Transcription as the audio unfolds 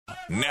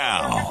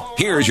Now,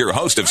 here's your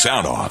host of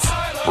Sound Off,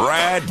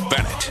 Brad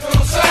Bennett.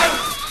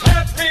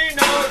 Let me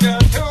know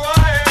just who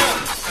I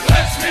am.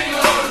 Let me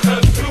know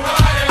just who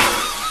I am.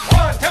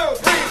 1, 2,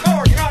 3,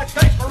 4, United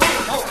States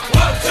Marine Corps.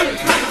 1, 2,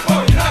 3,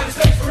 4, United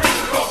States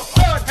Marine Corps.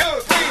 1, 2,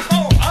 3,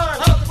 4, I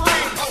love the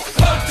Marine Corps.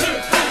 1,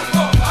 2, 3,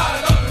 4, I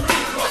love the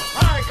Marine Corps.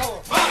 My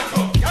Corps, my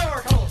Corps, your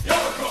Corps,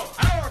 your Corps,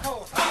 our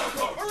Corps, our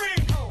Corps,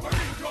 Marine Corps,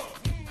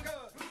 Marine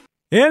Corps.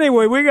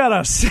 Anyway,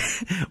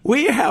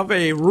 we have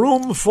a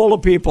room full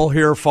of people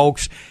here,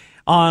 folks,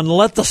 on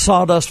Let the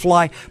Sawdust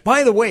Fly.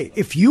 By the way,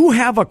 if you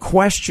have a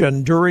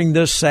question during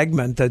this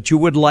segment that you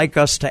would like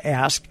us to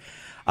ask,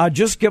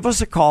 just give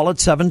us a call at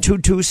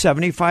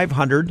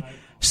 722-7500,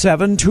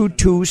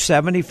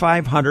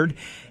 722-7500,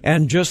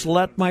 and just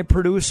let my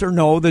producer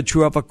know that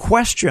you have a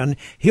question.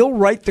 He'll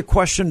write the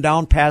question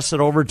down, pass it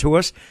over to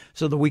us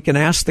so that we can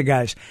ask the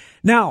guys.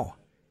 Now,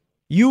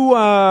 you,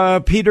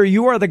 Peter,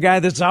 you are the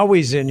guy that's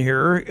always in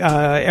here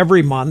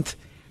every month.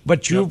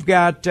 But you've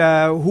got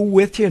who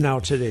with you now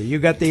today? You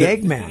got the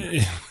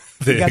Eggman.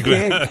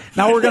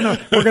 Now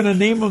we're gonna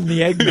name him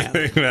the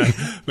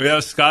Eggman. We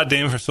have Scott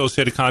Damon from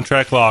Associated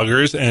Contract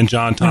Loggers and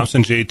John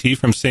Thompson, JT,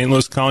 from St.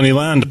 Louis County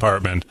Land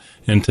Department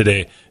in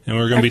today. And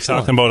we're going to be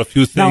talking about a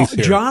few things now,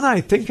 here. John,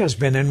 I think, has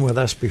been in with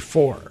us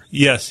before.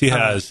 Yes, he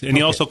has. And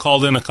he also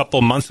called in a couple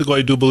of months ago,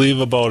 I do believe,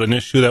 about an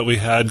issue that we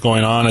had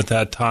going on at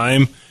that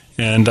time.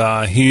 And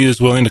he is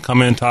willing to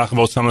come in and talk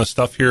about some of the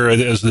stuff here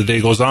as the day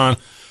goes on,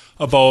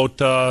 about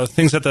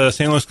things that the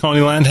St. Louis County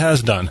Land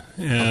has done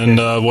and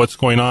what's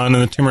going on in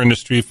the timber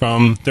industry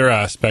from their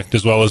aspect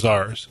as well as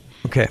ours.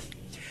 Okay.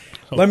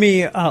 So, let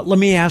me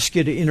ask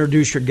you to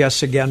introduce your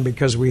guests again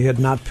because we had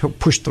not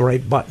pushed the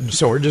right button.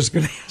 So we're just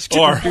going to ask you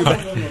to do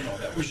that. No.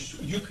 That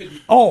was, you could.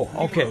 Oh,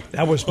 okay.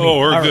 That was me. Oh,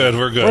 we're All good. Right.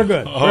 We're good. We're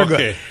good. Okay. We're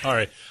good. All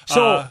right.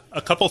 So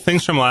a couple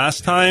things from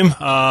last time.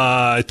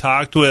 I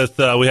talked with,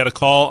 we had a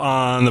call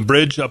on the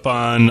bridge up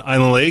on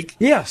Island Lake.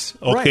 Yes.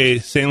 Okay,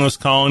 right. St. Louis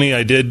County.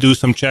 I did do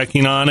some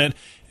checking on it.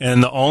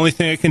 And the only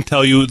thing I can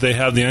tell you, they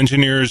have the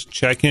engineers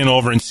checking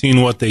over and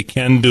seeing what they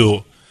can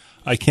do.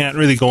 I can't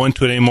really go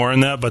into it any more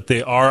than that, but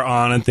they are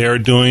on it. They are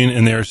doing,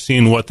 and they are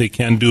seeing what they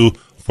can do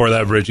for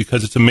that bridge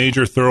because it's a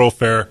major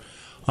thoroughfare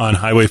on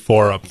Highway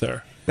 4 up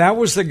there. That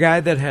was the guy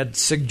that had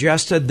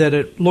suggested that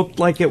it looked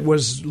like it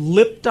was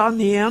lipped on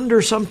the end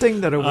or something,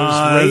 that it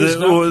was raised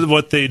up?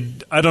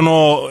 I don't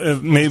know,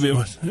 if maybe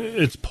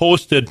it's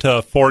posted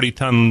to 40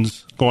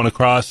 tons going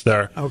across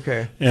there.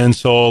 Okay. And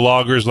so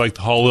loggers like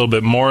to haul a little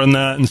bit more than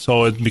that, and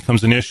so it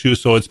becomes an issue,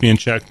 so it's being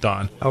checked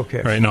on.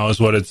 Okay. Right now is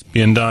what it's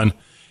being done.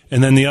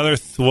 And then the other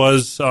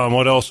was,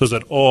 what else was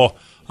it? Oh,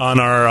 on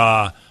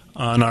our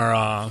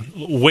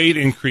weight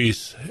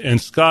increase, and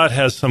Scott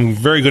has some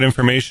very good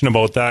information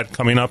about that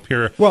coming up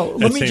here. Well,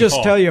 let me just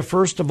Paul. tell you,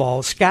 first of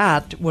all,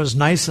 Scott was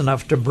nice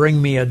enough to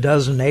bring me a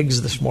dozen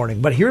eggs this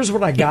morning. But here's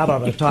what I got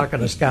out of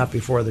talking to Scott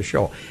before the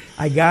show.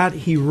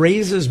 He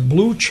raises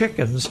blue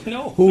chickens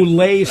who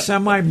lay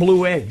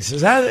semi-blue eggs.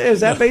 Is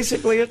that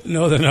basically it?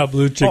 No, they're not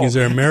blue chickens.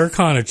 They're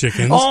Americana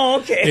chickens.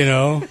 Oh,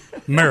 okay.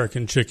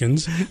 American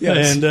chickens.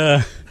 Yes.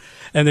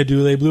 And they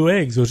do lay blue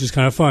eggs, which is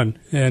kind of fun.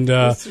 And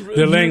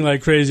they're laying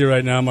like crazy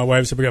right now. My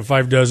wife said we got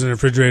 5 dozen in the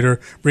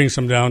refrigerator. Bring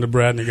some down to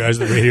Brad and the guys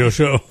at the radio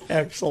show.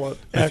 Excellent.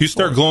 If you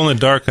start glowing in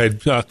the dark,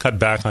 I'd cut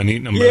back on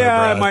eating them. Yeah,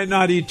 I might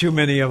not eat too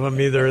many of them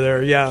either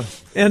there, yeah.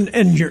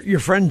 And your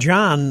friend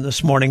John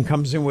this morning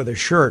comes in with a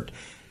shirt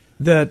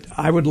that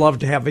I would love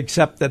to have,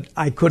 except that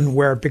I couldn't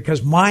wear it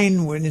because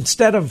mine,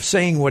 instead of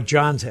saying what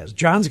John's has,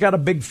 John's got a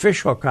big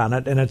fish hook on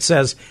it, and it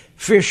says,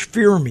 "Fish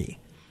fear me."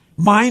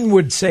 Mine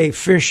would say,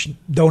 "Fish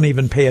don't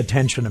even pay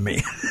attention to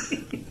me."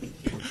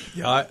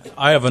 Yeah,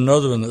 I have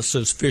another one that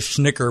says, "Fish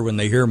snicker when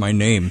they hear my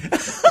name."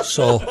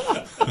 So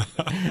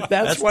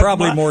that's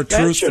probably more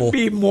truthful. That should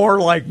be more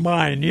like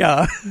mine,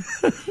 yeah.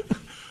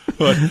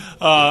 But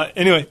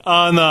anyway,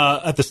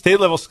 at the state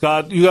level,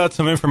 Scott, you got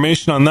some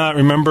information on that.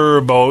 Remember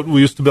about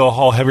we used to be able to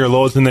haul heavier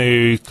loads, and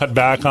they cut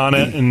back on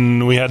it,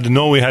 and we had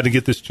to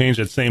get this changed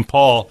at St.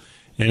 Paul.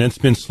 And it's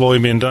been slowly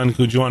being done.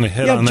 Could you want to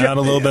hit on that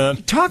a little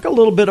bit? Talk a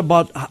little bit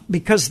about,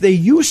 because they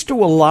used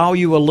to allow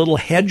you a little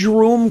hedge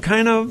room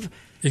kind of,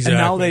 exactly.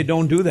 And now they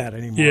don't do that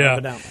anymore. Yeah,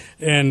 evidently.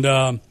 And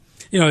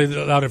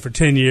they allowed it for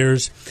 10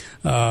 years.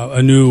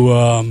 A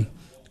new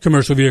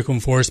commercial vehicle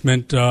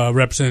enforcement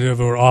representative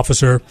or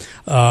officer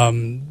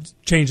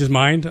changed his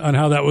mind on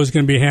how that was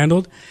going to be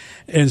handled.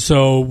 And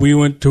so we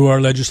went to our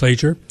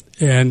legislature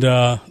and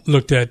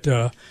looked at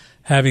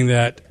having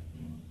that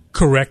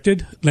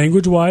corrected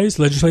language-wise,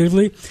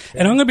 legislatively.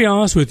 And I'm going to be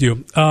honest with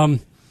you.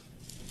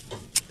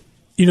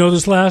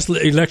 This last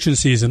election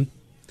season,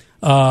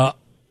 I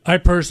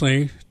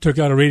personally took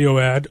out a radio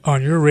ad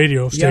on your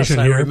radio station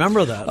here. Yes, I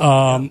remember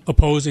that.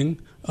 Opposing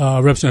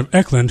Representative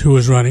Eklund, who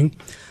was running.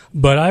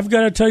 But I've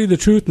got to tell you the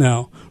truth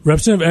now.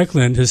 Representative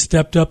Eklund has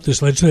stepped up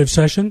this legislative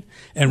session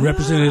and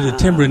represented the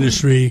timber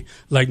industry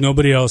like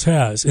nobody else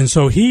has. And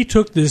so he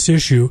took this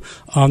issue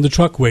on the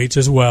truck weights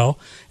as well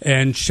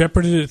and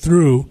shepherded it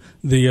through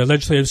the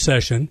legislative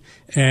session.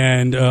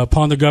 And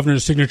upon the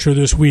governor's signature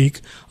this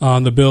week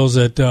on the bills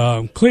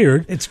that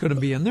cleared, it's going to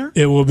be in there?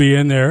 It will be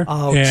in there,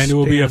 and it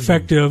will be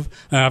effective.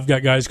 I've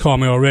got guys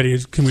calling me already.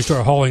 Can we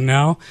start hauling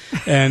now?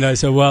 And I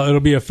said, well,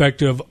 it'll be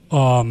effective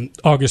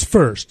August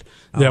 1st.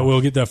 That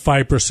we'll get that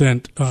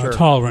 5%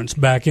 tolerance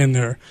back in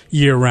there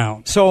year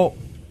round. So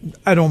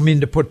I don't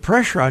mean to put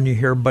pressure on you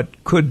here,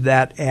 but could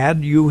that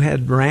ad you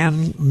had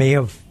ran may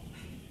have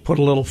put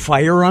a little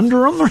fire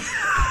under them?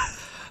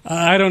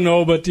 I don't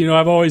know, but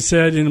I've always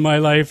said in my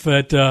life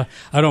that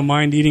I don't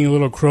mind eating a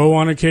little crow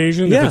on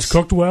occasion if it's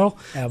cooked well.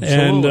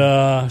 Absolutely.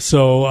 And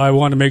so I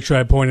want to make sure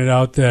I pointed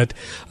out that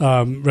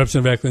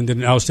Representative Eklund did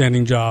an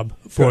outstanding job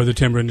for the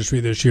timber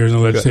industry this year in the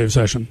legislative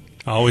session.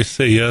 I always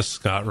say yes,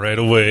 Scott, right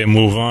away and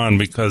move on,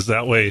 because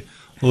that way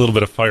a little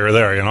bit of fire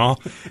there,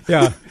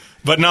 Yeah.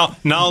 But now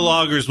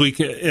loggers,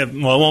 it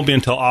won't be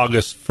until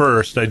August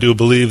 1st, I do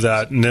believe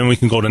that, and then we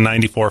can go to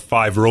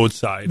 94.5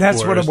 roadside.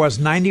 That's what it was.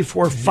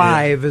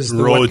 94.5 is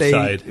the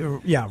roadside.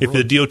 If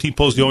the DOT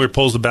pulls you over,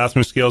 pulls the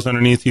bathroom scales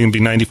underneath, you can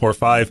be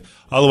 94.5.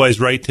 Otherwise,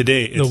 right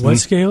today, it's the what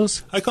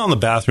scales? I call them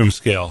the bathroom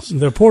scales.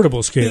 They're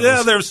portable scales.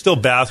 Yeah, they're still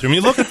bathroom.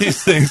 You look at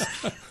these things.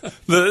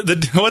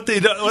 What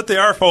they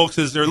are, folks,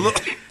 is they're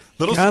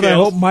little God, scales. I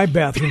hope my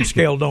bathroom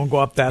scale don't go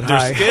up that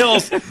high. They're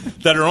scales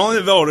that are only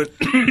about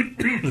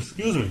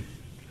excuse me,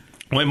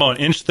 only about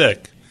an inch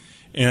thick,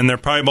 and they're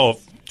probably about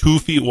 2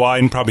 feet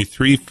wide and probably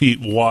 3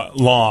 feet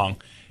long.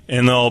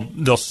 And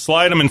they'll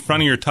slide them in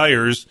front of your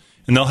tires,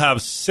 and they'll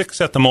have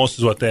 6 at the most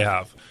is what they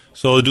have.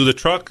 So they'll do the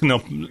truck, and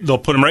they'll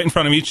put them right in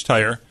front of each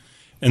tire,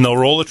 and they'll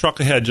roll the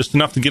truck ahead just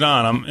enough to get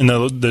on them, and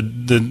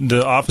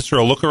the officer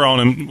will look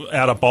around and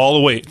add up all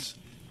the weights.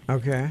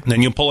 Okay. And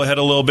then you pull ahead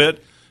a little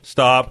bit.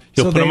 Stop.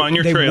 You'll put them on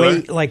your trailer.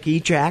 Weigh like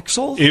each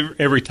axle?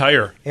 Every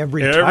tire.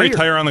 Every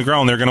tire on the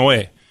ground they're going to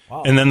weigh.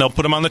 Wow. And then they'll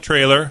put them on the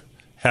trailer,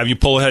 have you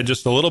pull ahead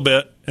just a little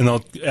bit, and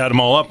they'll add them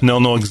all up, and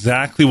they'll know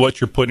exactly what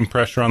you're putting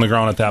pressure on the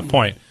ground at that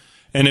point.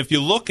 And if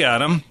you look at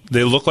them,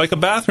 they look like a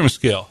bathroom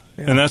scale.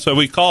 Yeah. And that's what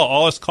we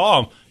call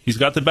them. He's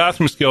got the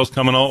bathroom scales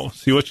coming out.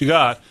 See what you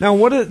got. Now,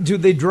 do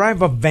they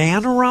drive a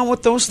van around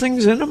with those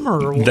things in them?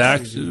 Or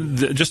That's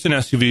just an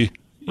SUV.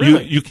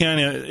 Really? You can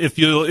if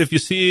you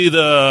see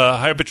the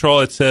Highway Patrol,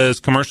 it says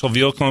commercial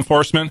vehicle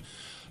enforcement.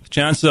 The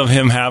chances of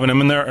him having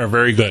them in there are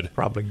very good.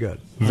 Probably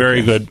good.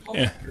 Very good.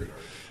 Yeah.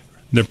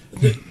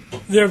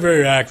 They're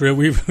very accurate.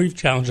 We've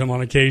challenged them on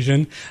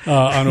occasion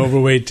on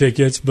overweight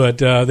tickets, but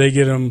they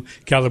get them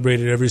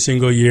calibrated every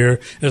single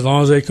year as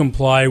long as they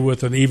comply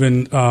with an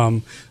even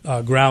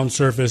ground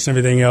surface and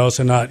everything else,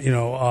 and not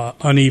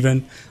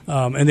uneven.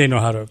 And they know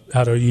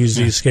how to use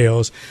these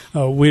scales.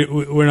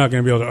 We're not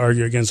going to be able to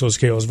argue against those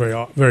scales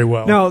very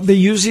well. Now, they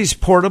use these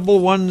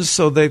portable ones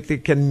so that they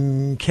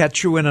can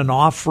catch you in an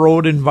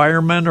off-road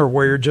environment, or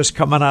where you're just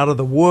coming out of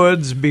the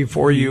woods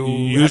before you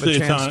usually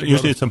have a chance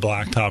usually it's a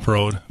blacktop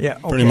road. Yeah,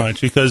 okay. Pretty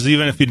much, because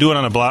even if you do it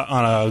on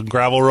a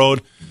gravel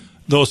road,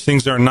 those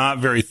things are not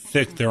very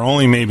thick. They're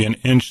only maybe an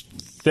inch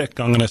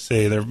thick. I'm going to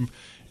say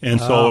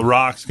so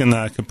rocks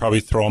could probably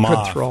throw them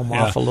off. Could throw them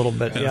off a little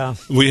bit. Yeah.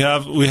 We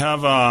have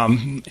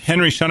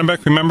Henry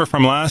Schoenbeck. Remember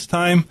from last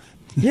time?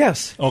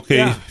 Yes. Okay.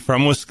 Yeah.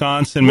 From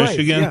Wisconsin, Right,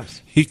 Michigan.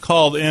 yes. He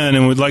called in,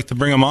 and we'd like to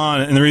bring him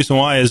on. And the reason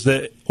why is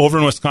that over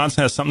in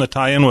Wisconsin has something to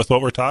tie in with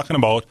what we're talking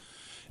about.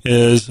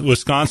 Is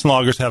Wisconsin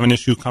loggers have an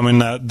issue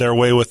coming their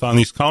way with on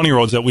these county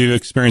roads that we've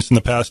experienced in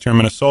the past here in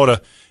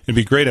Minnesota. It'd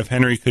be great if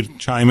Henry could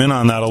chime in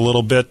on that a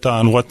little bit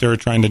on what they're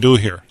trying to do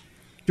here.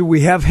 Do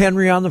we have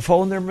Henry on the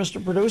phone there,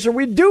 Mr. Producer?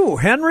 We do.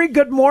 Henry,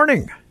 good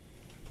morning.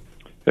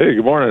 Hey,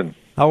 good morning.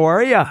 How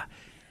are you?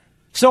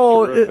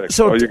 So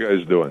How are you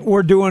guys doing?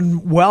 We're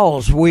doing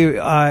well.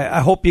 I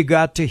hope you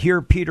got to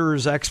hear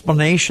Peter's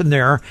explanation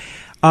there.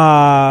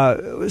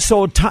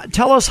 So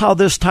tell us how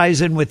this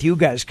ties in with you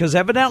guys, because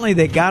evidently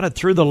they got it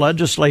through the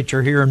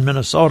legislature here in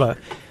Minnesota,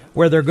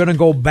 where they're going to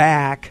go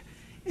back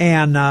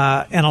and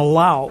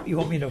allow. You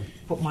want me to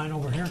put mine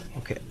over here?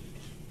 Okay.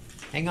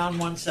 Hang on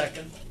 1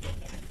 second.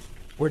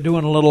 We're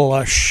doing a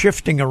little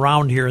shifting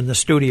around here in the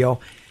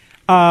studio.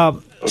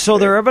 So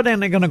they're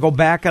evidently going to go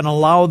back and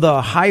allow the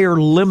higher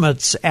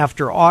limits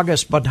after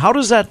August. But how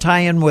does that tie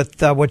in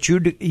with what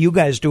you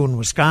guys do in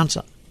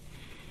Wisconsin?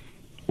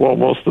 Well,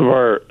 most of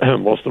our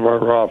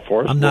raw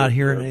forest. I'm not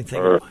hearing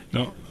anything.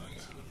 No.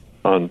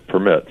 On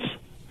permits.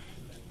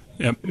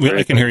 Yeah,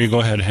 I can hear you. Go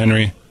ahead,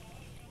 Henry.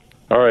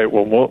 All right.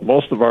 Well,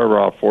 most of our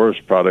raw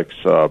forest products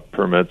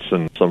permits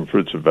and some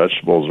fruits and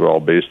vegetables are all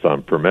based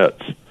on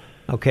permits.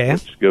 Okay.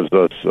 Which gives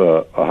us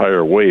a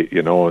higher weight,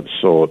 and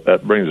so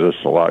that brings us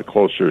a lot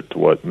closer to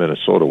what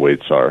Minnesota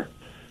weights are.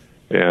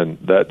 And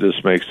that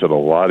just makes it a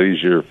lot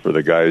easier for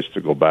the guys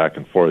to go back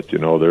and forth.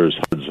 There's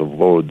hundreds of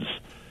loads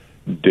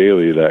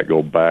daily that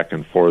go back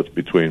and forth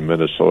between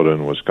Minnesota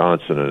and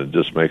Wisconsin, and it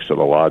just makes it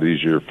a lot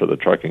easier for the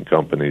trucking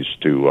companies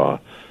to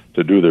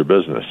do their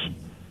business.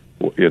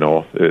 you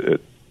know,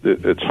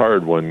 it's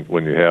hard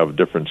when you have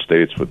different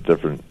states with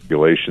different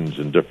regulations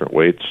and different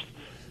weights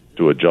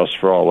to adjust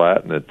for all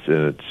that, and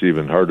it's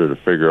even harder to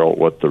figure out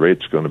what the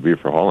rate's going to be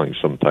for hauling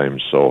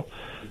sometimes. So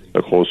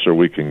the closer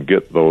we can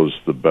get those,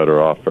 the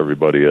better off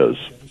everybody is.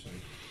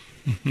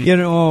 You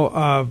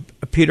know,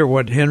 Peter,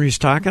 what Henry's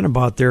talking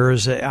about there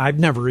is, I've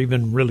never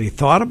even really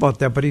thought about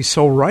that, but he's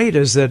so right,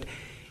 is that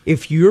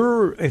if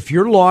you're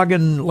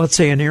logging, let's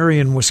say, an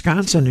area in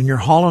Wisconsin and you're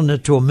hauling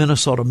it to a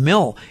Minnesota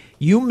mill,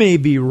 you may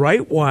be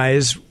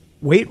weight-wise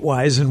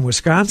in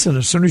Wisconsin.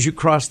 As soon as you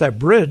cross that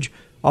bridge,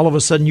 all of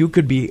a sudden you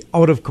could be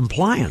out of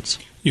compliance.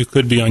 You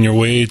could be on your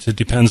weights. It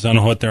depends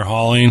on what they're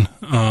hauling.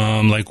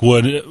 Like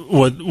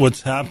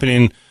what's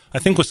happening. I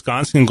think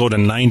Wisconsin can go to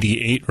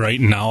 98 right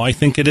now. I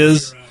think it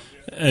is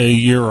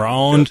year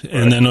round,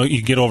 and then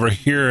you get over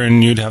here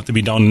and you'd have to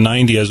be down to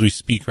 90 as we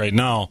speak right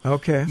now.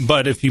 Okay.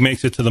 But if he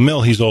makes it to the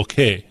mill, he's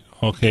okay.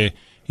 Okay.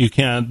 You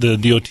can't. The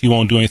DOT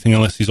won't do anything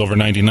unless he's over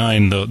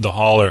 99. The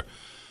hauler.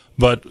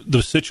 But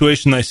the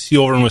situation I see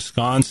over in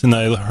Wisconsin,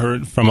 I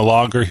heard from a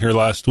logger here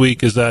last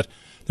week, is that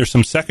there's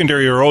some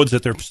secondary roads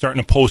that they're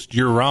starting to post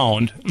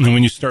year-round. And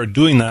when you start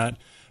doing that,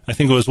 I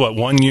think it was,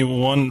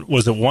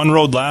 one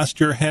road last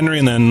year, Henry,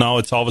 and then now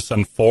it's all of a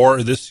sudden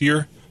 4 this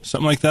year,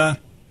 something like that?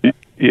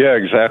 Yeah,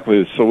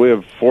 exactly. So we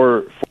have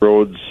 4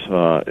 roads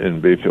in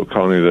Bayfield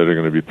County that are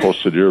going to be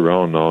posted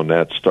year-round now, and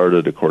that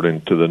started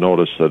according to the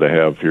notice that I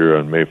have here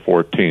on May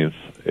 14th.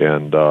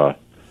 And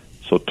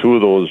so 2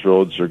 of those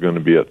roads are going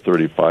to be at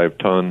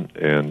 35-ton,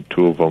 and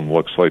 2 of them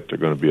looks like they're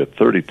going to be at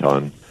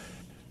 30-ton.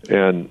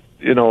 And,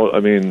 you know, I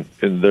mean,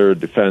 in their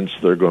defense,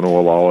 they're going to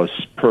allow us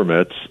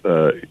permits,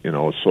 you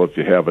know, so if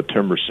you have a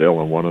timber sale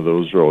on one of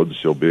those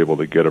roads, you'll be able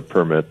to get a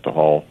permit to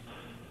haul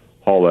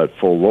that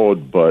full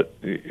load. But,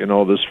 you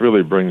know, this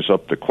really brings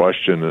up the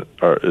question,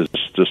 is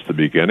this just the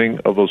beginning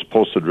of those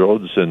posted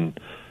roads? And,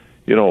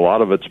 you know, a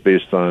lot of it's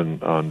based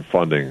on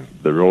funding.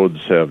 The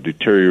roads have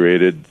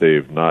deteriorated.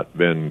 They've not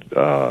been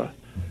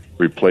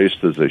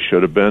replaced as they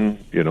should have been.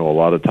 You know, a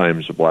lot of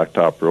times the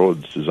blacktop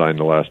road's designed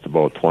to last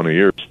about 20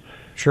 years.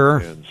 Sure.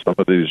 And some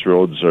of these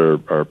roads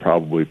are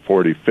probably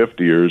 40,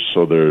 50 years,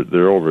 so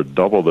they're over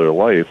double their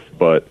life.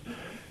 But,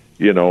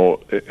 you know,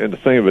 and the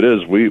thing of it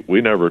is,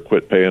 we never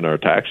quit paying our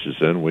taxes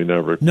in. We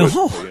never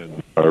quit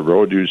paying our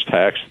road use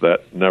tax.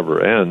 That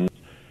never ends.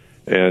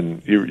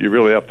 And you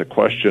really have to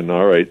question,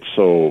 all right,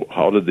 so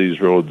how did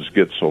these roads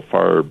get so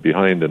far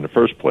behind in the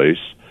first place?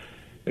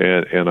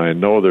 And I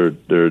know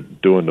they're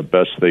doing the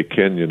best they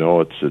can. You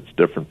know, it's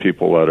different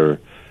people that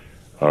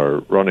are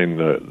running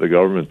the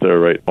government there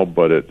right now,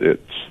 but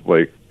it's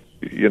like,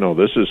 you know,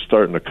 this is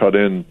starting to cut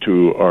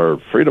into our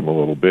freedom a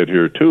little bit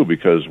here too,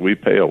 because we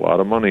pay a lot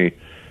of money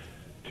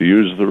to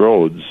use the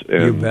roads.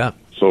 And you bet.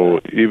 So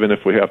even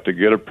if we have to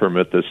get a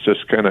permit, this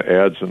just kind of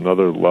adds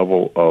another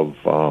level of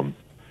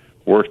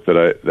work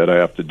that I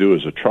have to do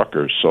as a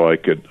trucker. So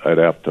I'd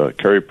have to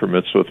carry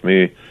permits with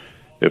me.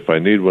 If I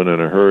need one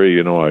in a hurry,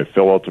 you know, I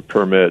fill out the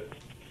permit,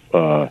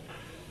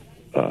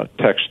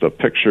 text a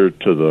picture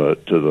to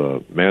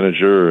the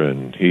manager,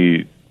 and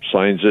he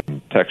signs it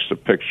and texts a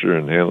picture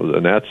and handles it.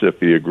 And that's if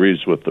he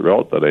agrees with the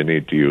route that I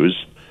need to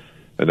use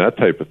and that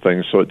type of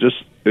thing. So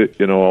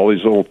you know, all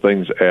these little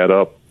things add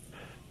up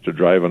to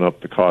driving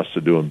up the cost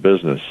of doing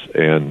business.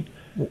 And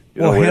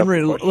well,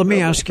 Henry, let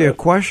me ask you a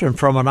question.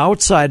 From an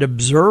outside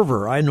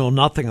observer, I know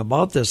nothing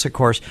about this, of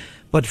course,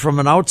 but from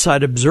an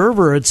outside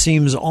observer, it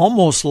seems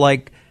almost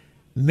like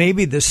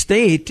maybe the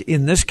state,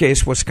 in this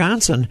case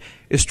Wisconsin,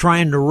 is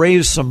trying to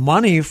raise some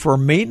money for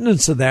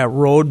maintenance of that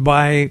road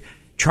by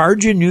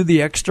charging you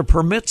the extra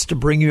permits to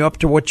bring you up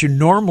to what you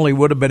normally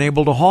would have been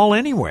able to haul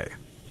anyway.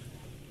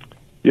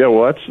 Yeah,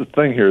 well, that's the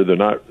thing here. They're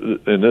not,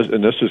 and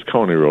this is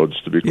county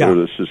roads. To be clear,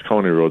 This is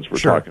county roads we're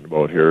talking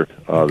about here.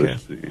 Okay.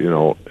 You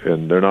know,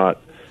 and they're not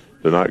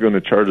going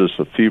to charge us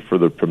a fee for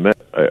the permit.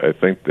 I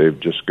think they've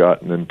just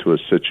gotten into a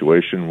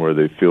situation where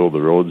they feel the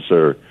roads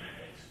are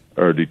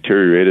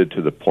deteriorated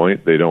to the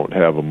point they don't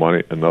have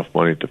enough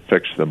money to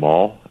fix them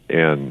all,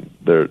 and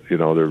they're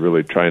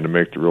really trying to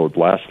make the road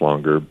last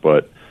longer.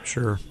 But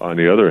sure, on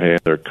the other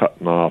hand, they're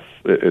cutting off.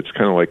 It's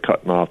kind of like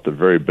cutting off the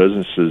very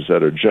businesses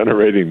that are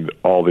generating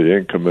all the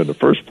income in the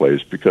first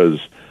place, because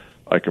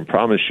I can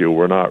promise you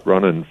we're not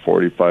running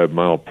 45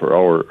 mile per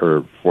hour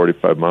or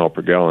 45 mile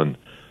per gallon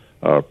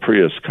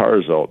Prius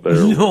cars out there.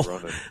 No. We're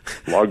running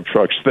log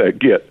trucks that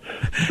get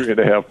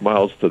 3.5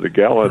 miles to the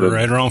gallon.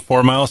 Right around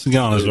 4 miles a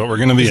gallon is what we're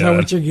going to be at. Is that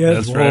what you get?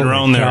 That's right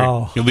around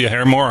there. You'll be a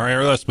hair more,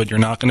 hair less, but you're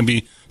not going to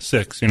be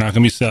 6. You're not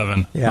going to be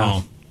 7. Yeah.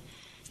 No.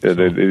 And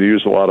they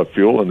use a lot of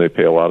fuel, and they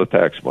pay a lot of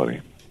tax money.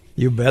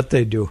 You bet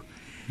they do.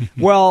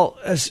 Well,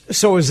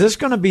 so is this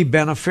going to be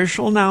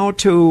beneficial now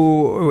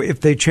to,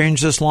 if they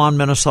change this law in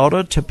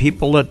Minnesota, to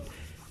people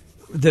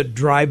that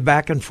drive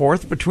back and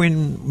forth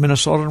between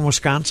Minnesota and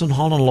Wisconsin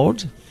hauling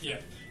loads?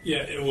 Yeah,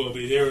 it will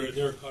be.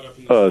 They're caught up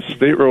in the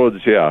state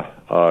roads, yeah.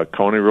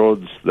 County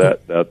roads,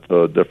 that's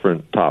a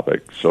different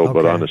topic. So, okay.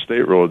 But on the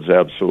state roads,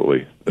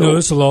 absolutely. No,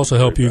 this will also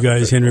help you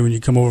guys, Henry, when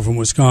you come over from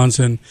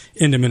Wisconsin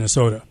into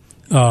Minnesota.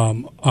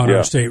 on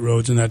our state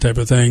roads and that type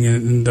of thing,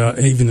 and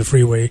even the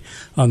freeway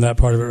on that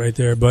part of it right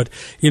there. But,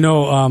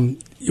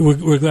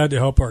 we're glad to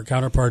help our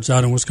counterparts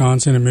out in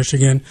Wisconsin and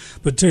Michigan.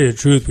 But to tell you the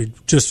truth, we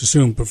just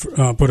assume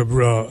put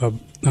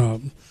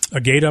a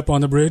gate up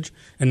on the bridge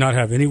and not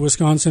have any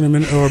Wisconsin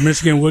or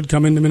Michigan wood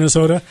come into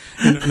Minnesota.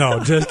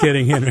 No, just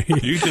kidding, Henry.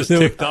 You just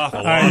ticked off a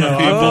lot of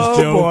people.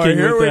 Oh, boy,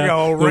 here we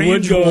go.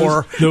 Range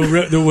war.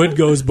 The wood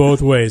goes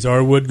both ways.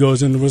 Our wood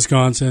goes into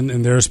Wisconsin,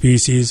 and their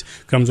species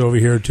comes over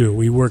here, too.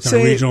 We work on a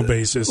regional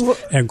basis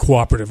and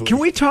cooperatively. Can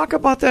we talk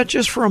about that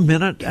just for a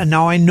minute? And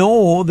now, I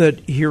know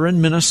that here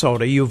in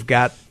Minnesota, you've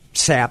got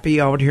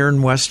Sappi out here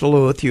in West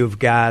Duluth. You've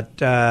got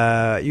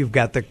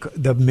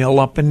the mill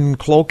up in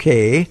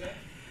Cloquet.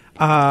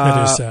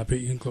 That is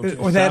Sappi in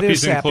Cloquet. That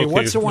is Sappi.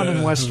 What's the one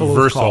in West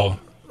Duluth called?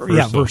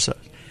 Yeah, Versa.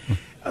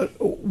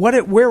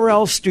 Where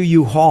else do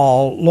you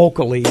haul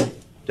locally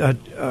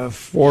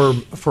for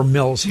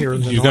mills here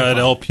in the north? You got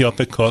LP up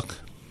at Cook.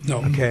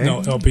 No,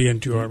 LP in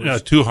Two Harbors. Yeah,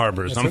 Two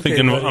Harbors. I'm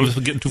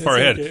getting too far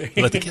ahead.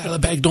 Okay. Let the cat out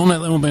of the bag. Don't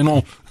let anybody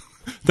know.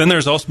 Then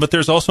there's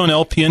also an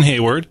LP in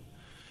Hayward.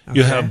 Okay.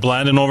 You have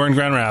Blandon over in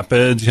Grand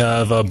Rapids. You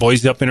have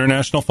Boise up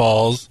International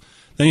Falls.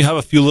 Then you have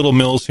a few little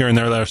mills here and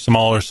there that are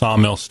smaller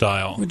sawmill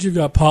style. But you've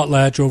got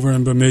Potlatch over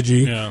in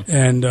Bemidji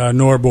and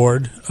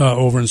Norboard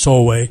over in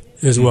Solway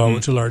as well,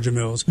 which are larger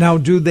mills. Now,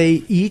 do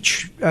they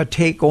each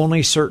take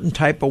only certain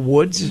type of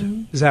woods?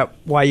 Mm-hmm. Is that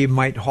why you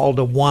might haul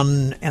to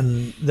one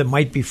and that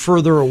might be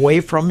further away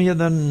from you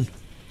than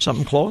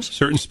something close?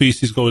 Certain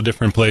species go to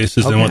different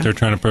places than what they're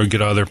trying to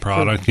get out of their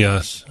product,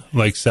 yes.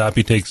 Like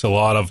Sappi takes a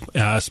lot of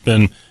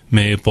aspen,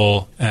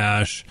 maple,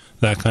 ash,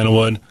 that kind of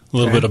wood. A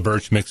little bit of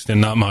birch mixed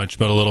in, not much,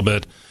 but a little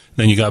bit.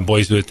 Then you got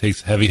Boise that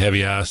takes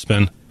heavy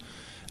aspen.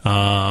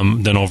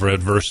 Then over at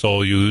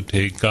Verso, you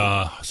take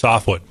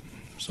softwood.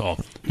 So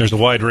there's a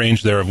wide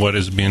range there of what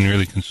is being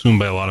really consumed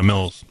by a lot of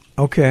mills.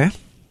 Okay.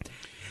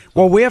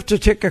 Well, we have to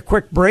take a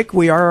quick break.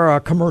 We are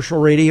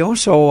commercial radio,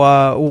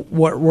 so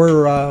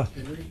we're...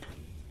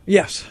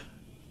 Yes.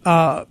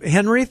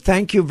 Henry,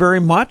 thank you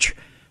very much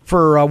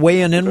for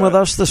weighing in with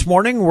us this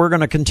morning. We're going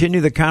to continue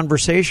the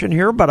conversation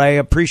here, but I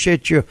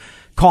appreciate you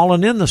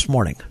calling in this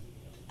morning.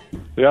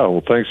 Yeah,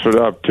 well, thanks for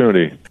the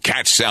opportunity.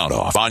 Catch Sound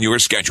Off on your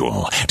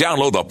schedule.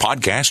 Download the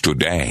podcast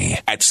today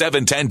at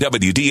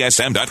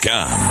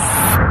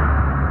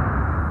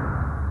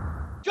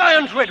 710WDSM.com.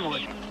 Giant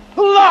redwood,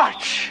 the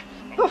larch,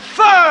 the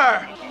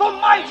fir, the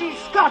mighty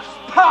Scots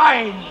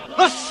pine,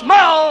 the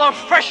smell of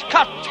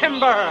fresh-cut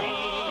timber,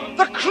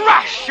 the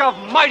crash of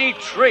mighty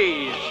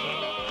trees.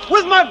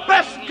 With my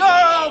best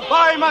girl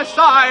by my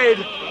side,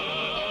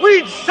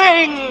 we'd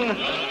sing,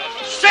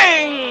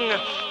 sing,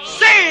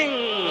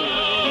 sing.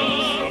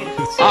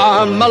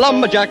 I'm a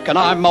lumberjack and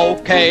I'm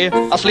okay.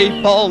 I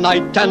sleep all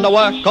night and I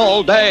work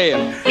all day.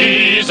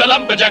 He's a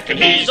lumberjack and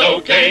he's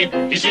okay.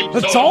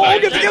 Let's all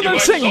get together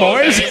and sing,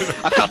 boys.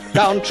 I cut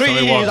down trees.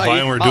 Somebody walk by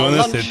and we're doing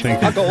this, they'd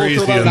think you're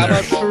crazy in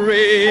there.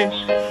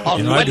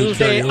 On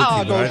Wednesday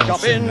I go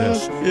shopping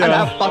and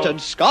have buttered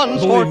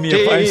scones for Believe me,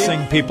 tea. if I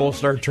sing, people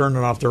start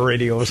turning off their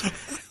radios.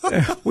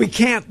 We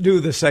can't do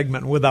the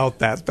segment without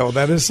that, though.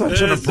 That is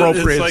such an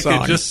appropriate it's like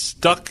song. It just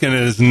stuck and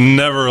it has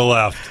never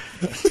left.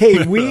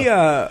 Hey, we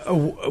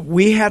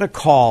had a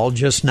call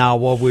just now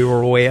while we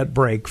were away at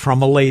break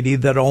from a lady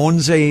that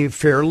owns a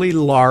fairly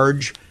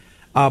large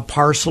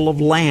parcel of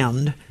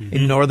land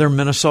in northern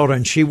Minnesota,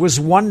 and she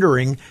was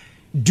wondering,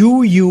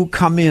 do you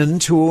come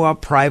into a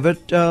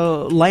private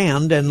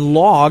land and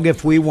log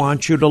if we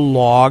want you to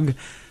log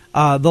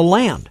the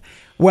land?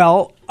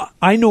 Well,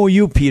 I know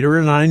you, Peter,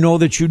 and I know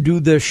that you do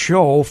this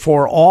show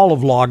for all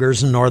of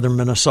loggers in northern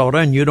Minnesota,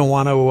 and you don't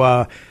want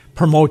to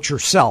promote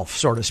yourself,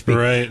 so to speak.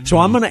 Right. So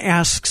I'm going to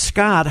ask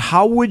Scott,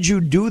 how would you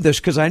do this?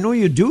 Because I know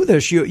you do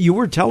this. You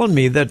were telling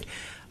me that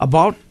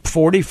about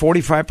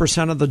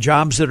 40-45% of the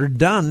jobs that are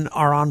done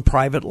are on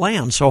private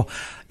land. So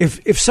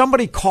if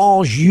somebody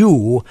calls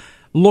you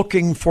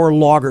looking for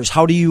loggers,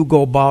 how do you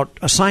go about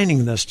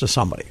assigning this to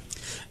somebody?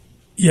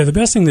 Yeah, the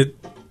best thing that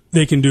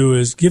they can do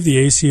is give the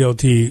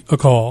ACLT a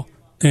call,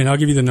 and I'll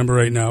give you the number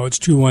right now. It's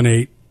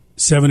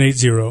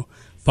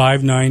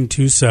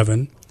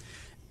 218-780-5927.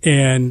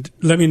 And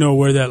let me know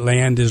where that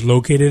land is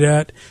located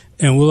at,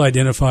 and we'll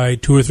identify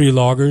 2 or 3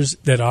 loggers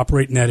that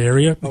operate in that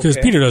area, because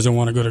Peter doesn't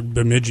want to go to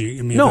Bemidji.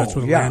 I mean, that's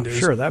where the land is.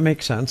 Sure, that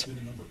makes sense.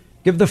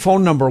 Give the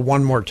phone number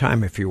one more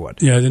time, if you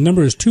would. Yeah, the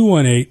number is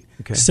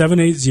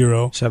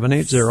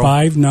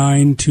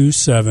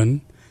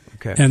 218-780-5927.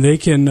 Okay. And they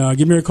can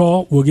give me a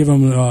call. We'll give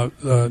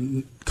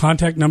them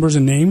contact numbers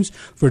and names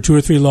for 2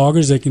 or 3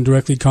 loggers. They can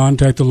directly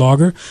contact the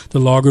logger. The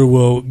logger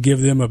will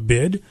give them a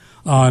bid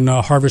on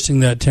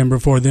harvesting that timber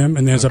for them,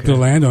 and then it's up to the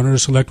landowner to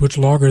select which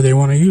logger they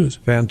want to use.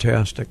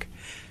 Fantastic.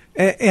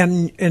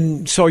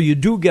 And so you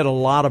do get a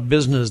lot of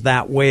business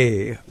that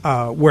way,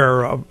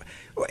 where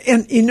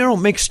and it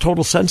makes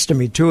total sense to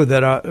me too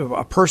that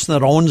a person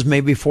that owns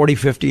maybe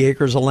 40-50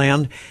 acres of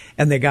land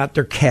and they got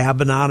their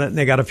cabin on it and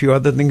they got a few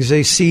other things,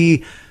 they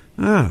see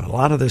A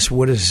lot of this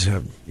wood is,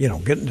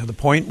 getting to the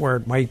point where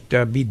it might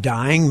be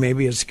dying.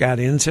 Maybe it's got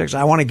insects.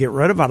 I want to get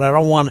rid of it. I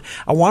want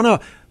to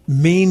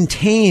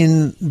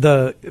maintain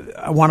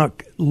I want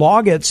to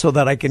log it so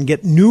that I can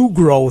get new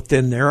growth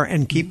in there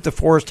and keep the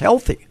forest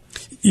healthy.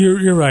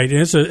 You're right.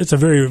 It's a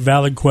very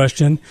valid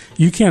question.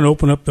 You can't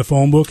open up the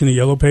phone book in the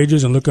Yellow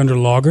Pages and look under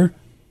logger.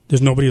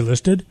 There's nobody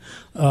listed.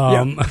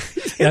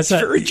 That's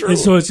very true.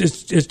 So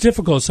it's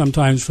difficult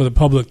sometimes for the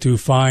public to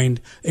find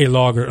a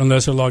logger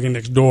unless they're logging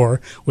next door,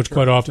 which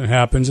quite often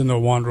happens, and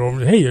they'll wander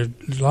over. Hey,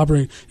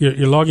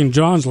 you're logging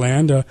John's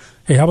land.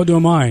 Hey, how about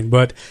doing mine?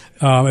 But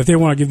if they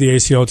want to give the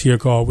ACLT a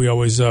call, we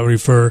always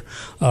refer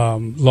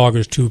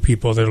loggers to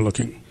people that are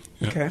looking.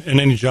 Yeah. Okay. And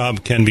any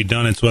job can be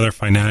done. It's whether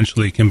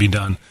financially it can be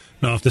done.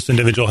 Now, if this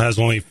individual has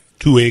only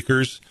 2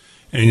 acres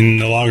and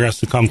the logger has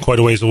to come quite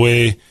a ways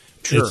away,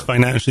 it's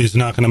financially is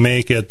not going to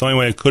make it. The only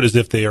way it could is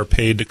if they are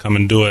paid to come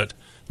and do it.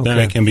 Then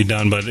it can be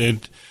done. But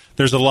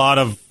there's a lot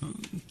of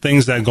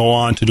things that go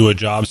on to do a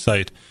job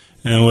site.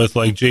 And with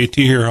like JT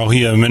here, how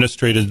he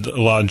administrated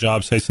a lot of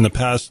job sites in the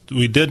past,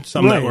 we did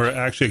some that were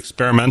actually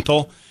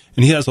experimental.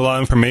 And he has a lot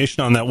of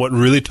information on that. What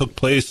really took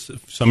place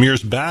some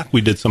years back,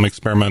 we did some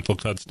experimental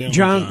cuts down.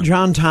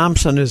 John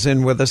Thompson is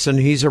in with us, and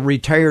he's a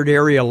retired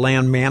area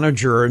land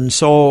manager. And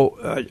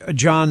so,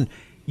 John,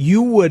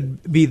 you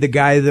would be the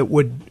guy that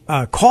would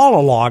call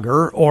a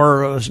logger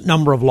or a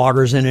number of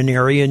loggers in an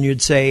area, and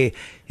you'd say,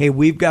 hey,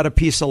 we've got a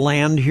piece of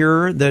land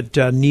here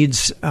that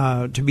needs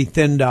to be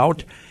thinned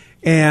out.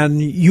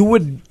 And you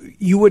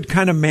would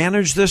kind of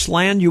manage this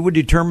land. You would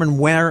determine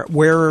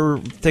where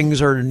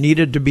things are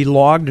needed to be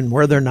logged and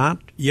where they're not.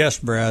 Yes,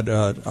 Brad.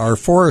 Our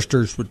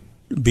foresters would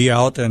be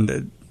out,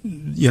 and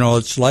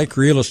it's like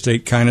real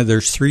estate kind of.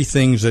 There's 3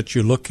 things that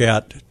you look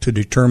at to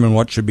determine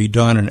what should be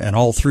done, and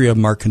all 3 of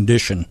them are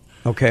condition.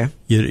 Okay.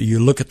 You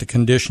look at the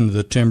condition of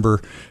the timber.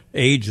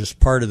 Age is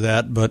part of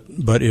that,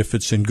 but if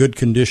it's in good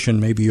condition,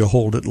 maybe you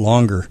hold it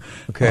longer.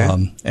 Okay.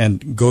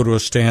 And go to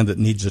a stand that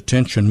needs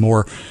attention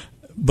more.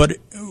 But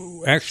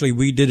actually,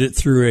 we did it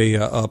through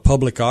a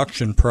public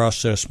auction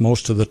process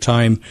most of the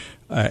time,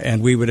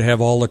 and we would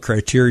have all the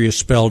criteria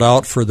spelled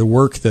out for the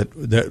work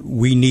that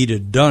we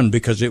needed done,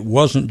 because it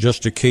wasn't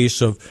just a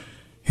case of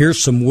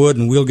here's some wood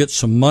and we'll get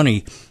some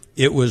money.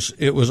 It was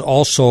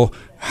also,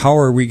 how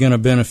are we going to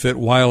benefit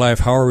wildlife?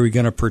 How are we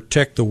going to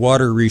protect the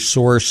water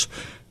resource?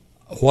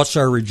 What's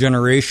our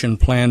regeneration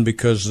plan?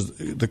 Because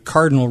the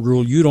cardinal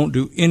rule, you don't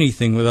do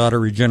anything without a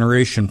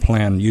regeneration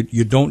plan.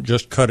 You don't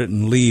just cut it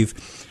and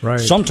leave. Right.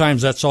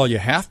 Sometimes that's all you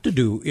have to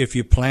do if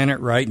you plan it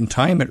right and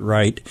time it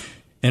right.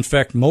 In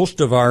fact,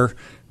 most of our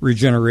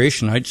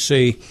regeneration, I'd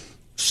say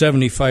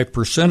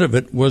 75% of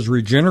it was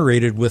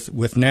regenerated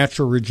with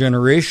natural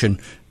regeneration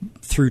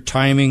through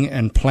timing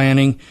and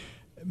planning.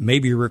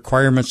 Maybe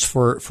requirements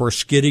for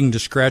skidding to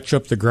scratch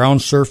up the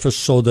ground surface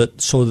so that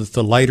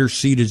the lighter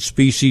seeded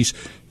species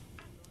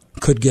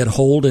could get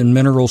hold in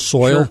mineral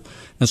soil,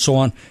 and so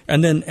on.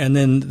 And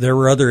then there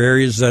were other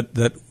areas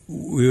that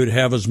we would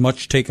have as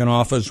much taken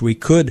off as we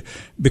could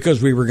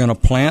because we were going to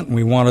plant and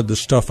we wanted the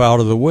stuff out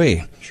of the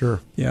way.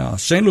 Sure. Yeah.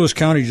 St. Louis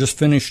County just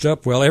finished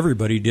up, well,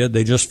 everybody did.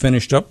 They just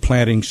finished up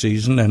planting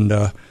season,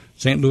 and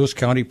St. Louis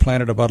County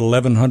planted about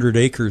 1,100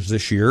 acres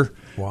this year,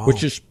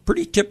 which is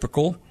pretty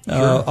typical.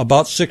 Sure.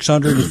 About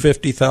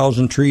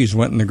 650,000 trees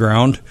went in the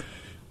ground,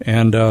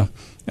 and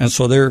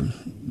so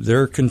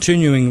they're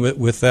continuing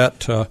with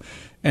that.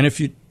 And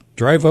if you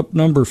drive up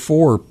number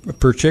 4,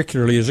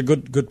 particularly, is a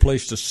good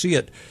place to see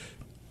it.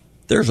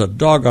 There's a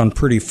doggone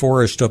pretty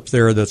forest up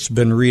there that's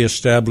been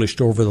reestablished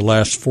over the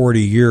last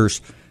 40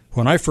 years.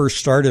 When I first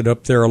started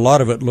up there, a lot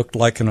of it looked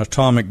like an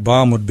atomic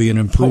bomb would be an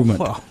improvement.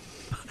 Oh,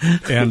 wow.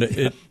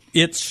 And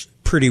it's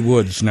pretty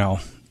woods now.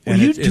 Well,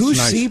 you do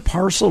see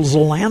parcels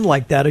of land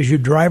like that as you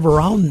drive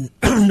around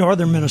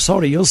northern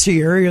Minnesota. You'll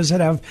see areas that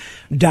have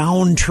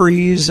down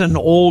trees and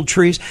old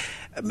trees.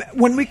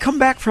 When we come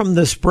back from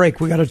this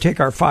break, we got to take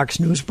our Fox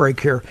News break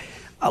here.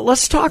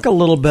 Let's talk a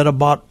little bit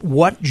about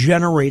what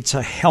generates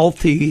a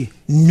healthy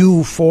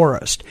new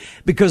forest.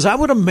 Because I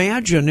would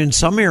imagine in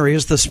some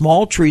areas the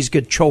small trees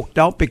get choked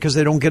out because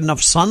they don't get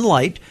enough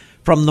sunlight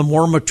from the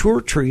more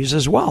mature trees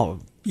as well.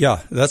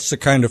 Yeah, that's the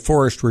kind of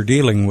forest we're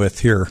dealing with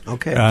here.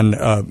 Okay. And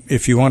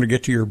if you want to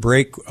get to your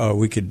break,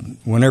 we could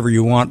whenever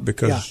you want,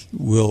 because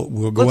we'll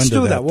go into that. Let's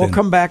do that. We'll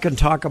come back and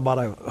talk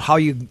about how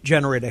you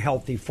generate a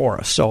healthy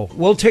forest. So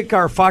we'll take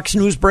our Fox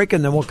News break,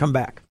 and then we'll come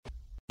back.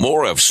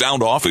 More of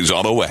Sound Off is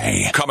on the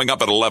way. Coming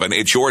up at 11,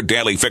 it's your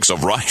daily fix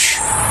of Rush.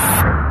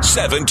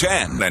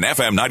 710 and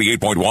FM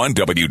 98.1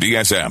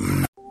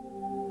 WDSM.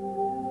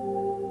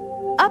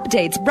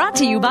 Updates brought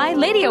to you by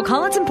Lady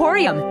O'Collins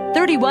Emporium,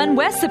 31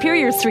 West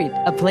Superior Street,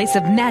 a place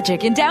of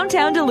magic in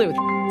downtown Duluth.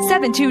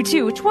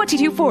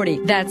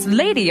 722-2240. That's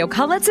Lady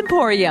O'Collins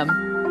Emporium.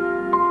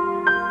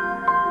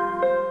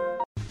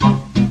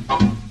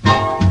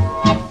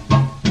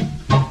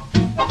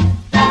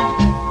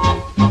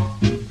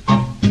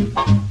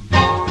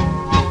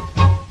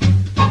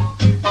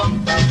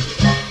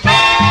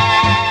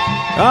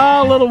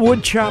 A little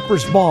wood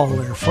chopper's ball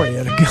there for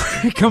you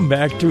to come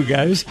back to,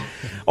 guys.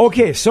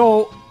 Okay,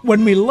 so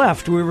when we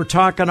left, we were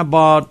talking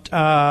about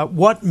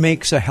what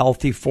makes a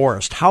healthy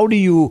forest. How do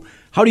you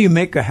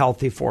make a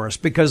healthy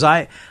forest? Because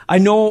I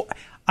know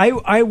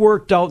I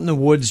worked out in the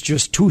woods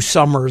just 2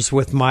 summers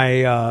with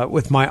my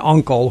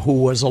uncle,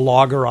 who was a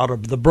logger out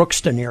of the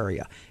Brookston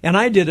area, and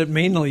I did it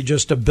mainly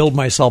just to build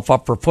myself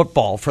up for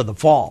football for the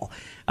fall.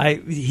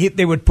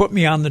 They would put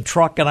me on the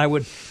truck, and I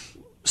would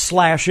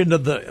slash into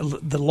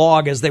the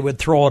log as they would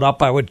throw it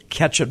up. I would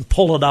catch it and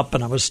pull it up,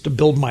 and I was to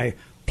build my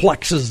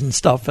plexes and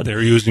stuff. And they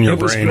were using your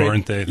brain, great.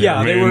 weren't they?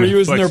 They were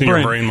using their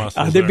brain.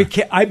 Muscles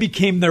I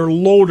became their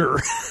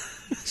loader.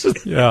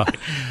 Yeah,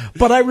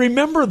 but I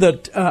remember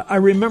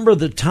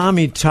that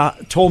Tommy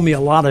told me a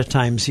lot of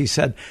times. He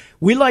said,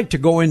 we like to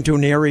go into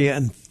an area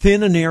and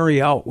thin an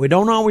area out. We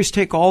don't always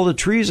take all the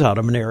trees out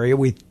of an area.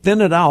 We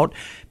thin it out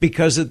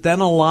because it then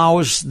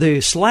allows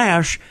the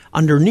slash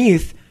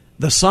underneath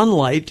the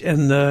sunlight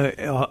and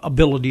the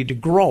ability to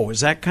grow.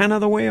 Is that kind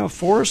of the way a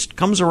forest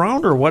comes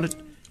around, or what?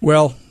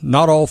 Well,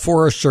 not all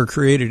forests are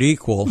created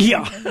equal.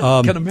 Yeah,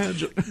 I can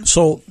imagine.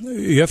 So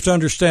you have to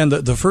understand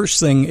that the first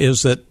thing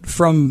is that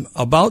from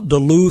about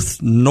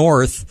Duluth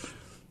north,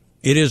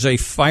 it is a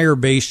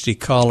fire-based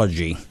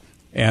ecology.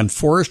 And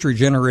forest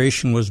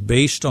regeneration was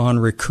based on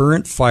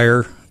recurrent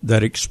fire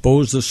that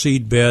exposed the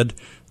seed bed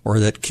or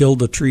that killed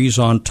the trees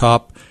on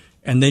top,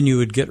 and then you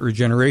would get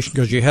regeneration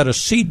because you had a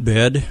seed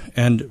bed,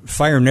 and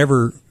fire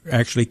never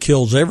actually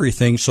kills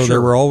everything, so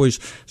there were always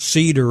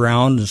seed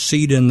around and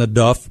seed in the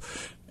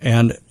duff.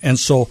 And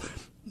so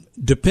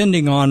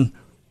depending on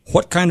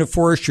what kind of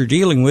forest you're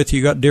dealing with,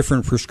 you got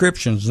different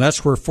prescriptions, and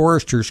that's where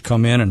foresters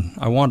come in. And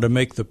I wanted to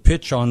make the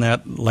pitch on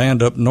that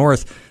land up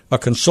north. A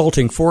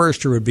consulting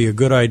forester would be a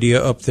good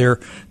idea up there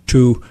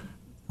to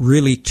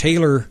really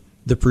tailor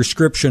the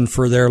prescription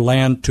for their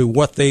land to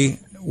what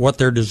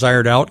their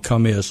desired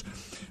outcome is.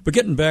 But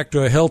getting back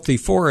to a healthy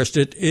forest,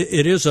 it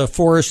is a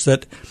forest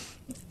that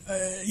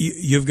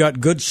you've got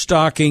good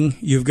stocking,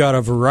 you've got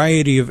a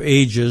variety of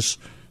ages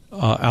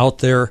out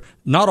there,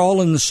 not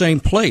all in the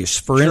same place.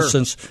 For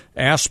instance,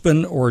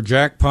 aspen or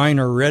jack pine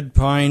or red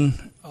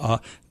pine,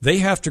 they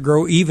have to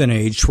grow even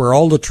age, where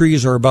all the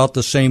trees are about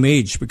the same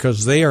age,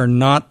 because they are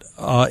not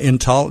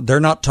they're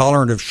not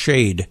tolerant of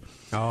shade.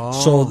 Oh.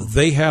 So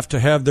they have to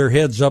have their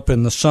heads up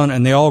in the sun,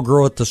 and they all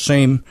grow at the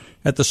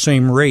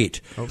same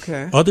rate.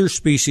 Okay. Other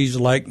species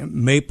like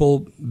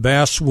maple,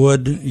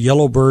 basswood,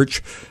 yellow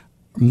birch,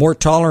 more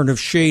tolerant of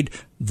shade.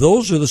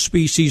 Those are the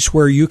species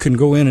where you can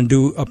go in and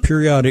do a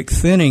periodic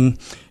thinning,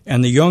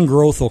 and the young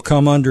growth will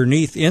come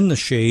underneath in the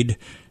shade,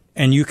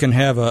 and you can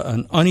have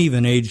an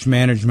uneven age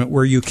management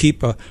where you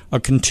keep a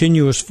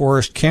continuous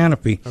forest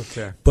canopy.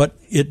 Okay. But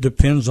it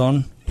depends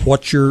on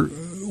what you're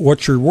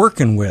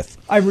working with.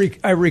 I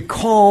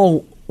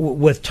recall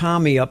with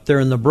Tommy up there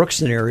in the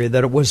Brookston area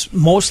that it was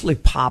mostly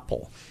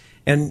popple,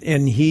 and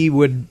they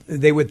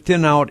would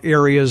thin out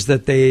areas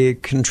that they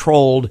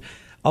controlled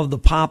of the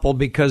popple,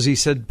 because he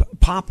said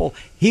popple,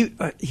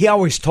 he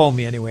always told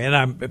me anyway, and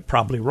I'm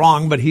probably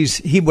wrong, but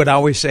he would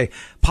always say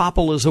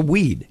popple is a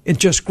weed. It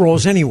just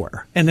grows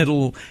anywhere, and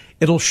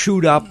it'll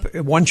shoot up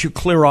once you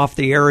clear off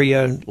the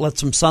area and let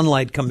some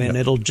sunlight come in. Yep.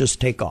 It'll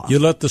just take off. You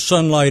let the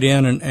sunlight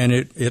in, and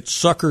it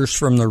suckers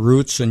from the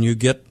roots, and you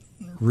get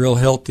real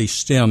healthy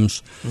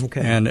stems. Okay.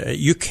 And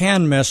you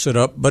can mess it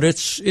up, but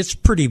it's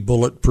pretty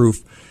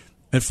bulletproof.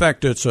 In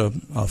fact, it's a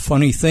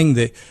funny thing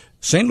that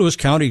St. Louis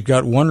County's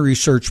got one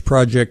research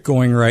project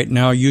going right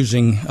now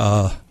using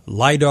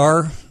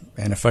LIDAR,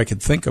 and if I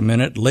could think a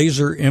minute,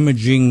 laser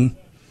imaging,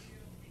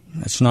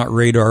 that's not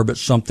radar, but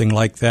something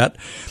like that,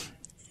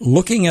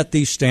 looking at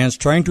these stands,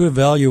 trying to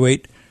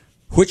evaluate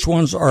which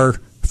ones are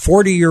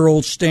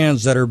 40-year-old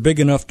stands that are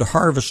big enough to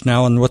harvest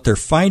now, and what they're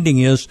finding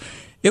is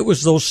it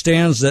was those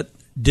stands that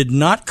did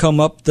not come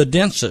up the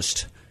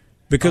densest.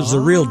 Because the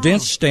real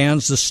dense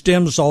stands, the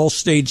stems all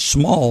stayed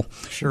small.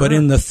 Sure. But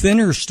in the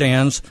thinner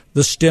stands,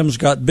 the stems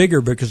got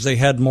bigger because they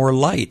had more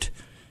light.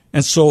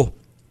 And so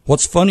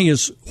what's funny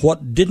is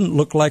what didn't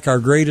look like our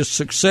greatest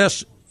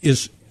success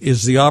is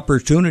the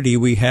opportunity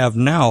we have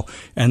now.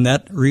 And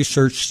that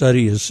research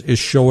study is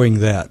showing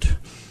that.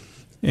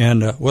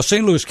 And,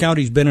 St. Louis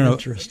County's been in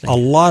a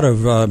lot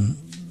of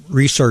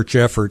research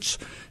efforts.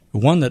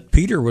 One that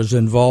Peter was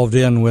involved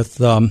in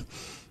with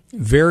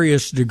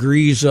various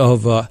degrees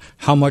of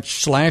how much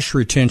slash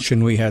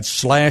retention we had.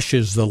 Slash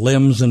is the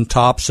limbs and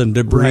tops and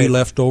debris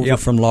left over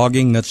from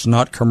logging that's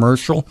not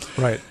commercial.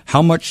 Right.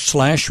 How much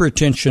slash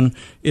retention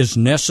is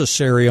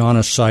necessary on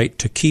a site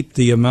to keep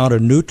the amount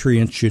of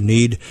nutrients you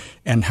need,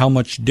 and how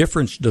much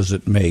difference does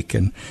it make?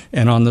 And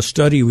on the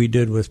study we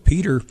did with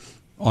Peter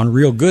on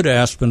real good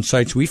aspen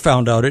sites, we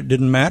found out it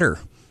didn't matter.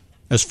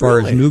 As far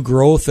as new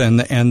growth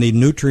and the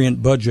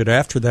nutrient budget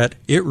after that,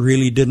 it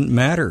really didn't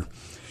matter.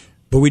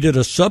 But we did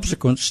a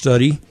subsequent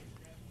study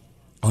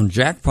on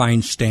jack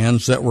pine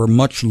stands that were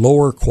much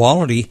lower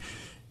quality.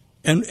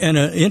 And an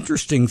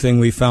interesting thing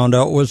we found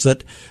out was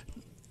that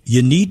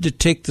you need to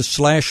take the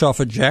slash off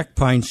a jack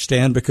pine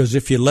stand, because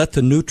if you let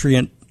the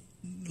nutrient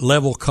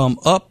level come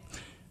up,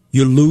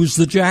 you lose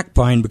the jack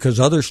pine because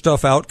other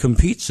stuff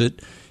outcompetes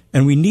it,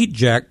 and we need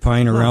jack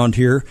pine around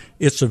here.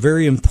 It's a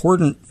very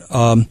important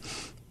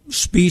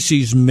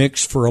species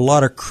mix for a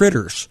lot of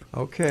critters.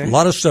 Okay. A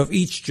lot of stuff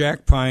eats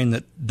jack pine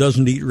that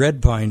doesn't eat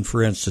red pine,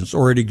 for instance,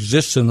 or it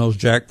exists in those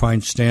jack pine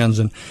stands.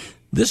 And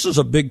this is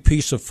a big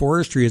piece of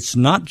forestry. It's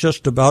not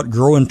just about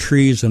growing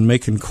trees and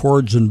making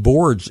cords and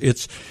boards.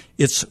 It's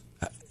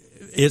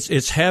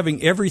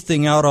having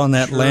everything out on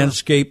that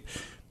landscape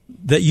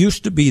that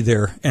used to be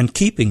there and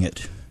keeping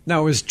it.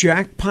 Now, is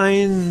jack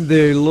pine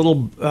the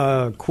little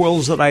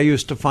quills that I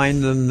used to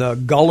find in the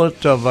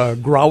gullet of a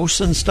grouse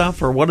and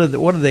stuff, or what do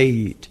they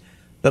eat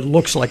that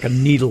looks like a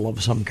needle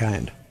of some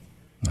kind?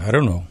 I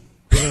don't know.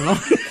 You don't know?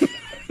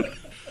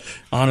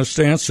 Honest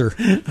answer.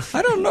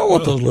 I don't know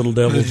what those little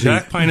devils eat.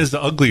 Jack pine is the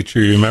ugly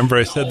tree. Remember,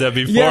 I said that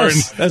before.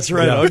 Yes, that's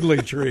right. Yeah. Ugly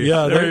tree.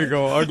 Yeah, there you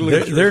go.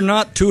 Ugly tree. They're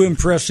not too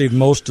impressive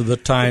most of the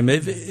time.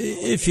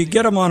 If you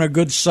get them on a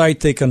good site,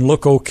 they can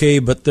look okay,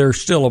 but they're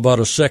still about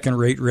a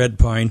second-rate red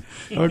pine.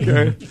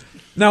 Okay.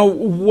 Now,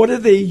 what do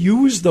they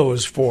use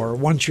those for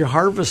once you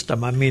harvest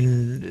them? I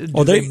mean,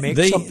 do they make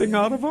something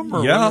out of them?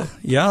 Or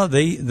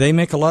they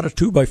make a lot of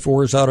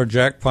 2x4s out of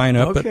jack pine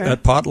up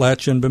at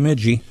Potlatch and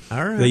Bemidji.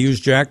 All right. They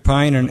use jack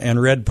pine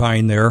and red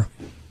pine there,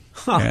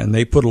 and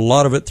they put a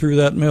lot of it through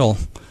that mill.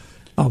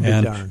 I'll be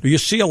darned. You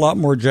see a lot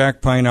more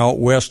jack pine out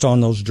west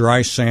on those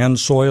dry sand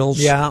soils.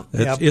 Yeah.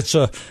 It's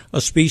a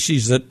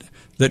species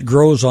that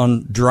grows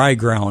on dry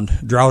ground,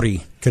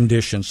 droughty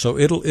conditions. So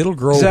it'll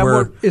grow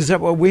is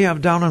that what we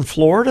have down in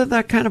Florida,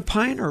 that kind of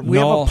pine? Or we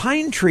have a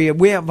pine tree.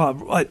 We have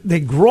they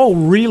grow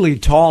really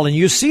tall, and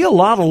you see a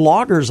lot of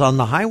loggers on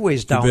the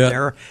highways down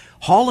there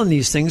hauling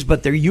these things,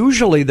 but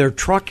their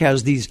truck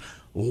has these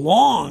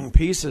long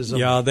pieces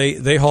of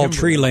they haul timber.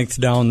 tree length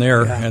down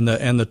there, and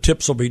the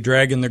tips will be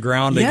dragging the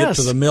ground. They get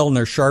to the mill and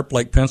they're sharp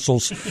like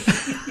pencils.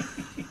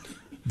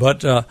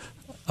 But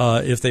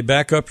if they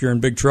back up, you're in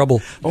big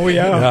trouble. Oh,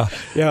 yeah.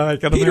 I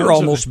can Peter imagine.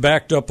 almost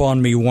backed up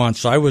on me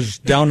once. I was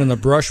down in the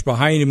brush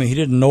behind him, and he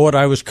didn't know it.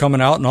 I was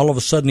coming out, and all of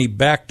a sudden he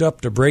backed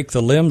up to break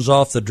the limbs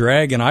off the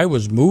drag, and I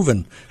was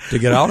moving to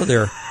get out of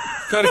there.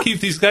 Got to keep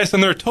these guys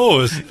on their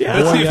toes.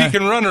 Let's see if he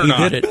can run or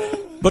not. He did it.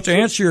 But to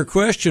answer your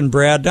question,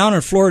 Brad, down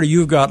in Florida,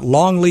 you've got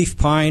longleaf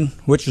pine,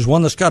 which is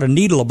one that's got a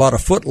needle about a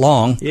foot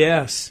long.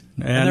 Yes.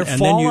 And they're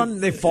falling.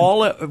 They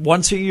fall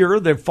once a year.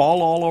 They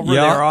fall all over.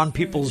 They're on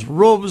people's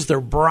roofs. They're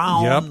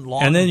brown. Yep.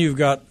 Long. And then you've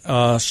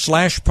got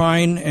slash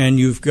pine, and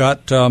you've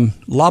got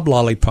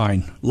loblolly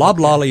pine.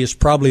 Loblolly is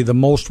probably the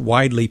most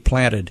widely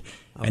planted,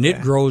 and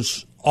it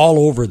grows all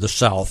over the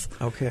South.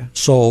 Okay.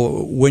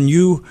 So when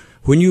you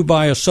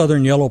buy a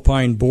southern yellow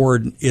pine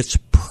board, it's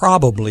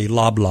probably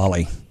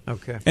loblolly.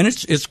 Okay. And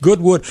it's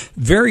good wood,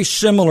 very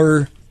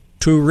similar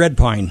to red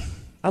pine.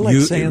 I like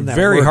saying that.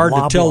 Very word, hard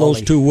to tell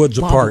those two woods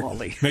apart.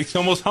 Makes you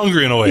almost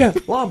hungry in a way. Yeah,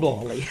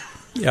 loblolly.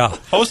 Yeah.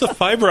 How's the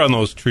fiber on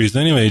those trees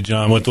anyway,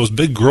 John? With those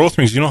big growth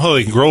rings, you know how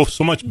they grow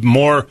so much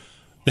more?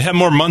 They have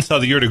more months out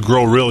of the year to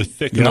grow really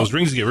thick, and those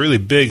rings get really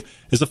big.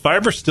 Is the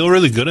fiber still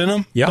really good in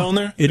them down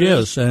there? It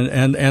is,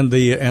 and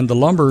the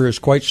lumber is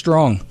quite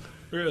strong.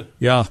 Really?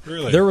 Yeah.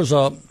 Really? There was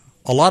a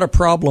lot of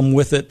problem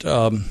with it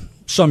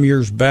some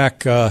years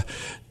back.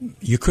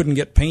 You couldn't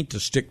get paint to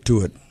stick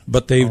to it,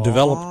 but they've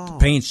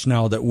developed paints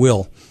now that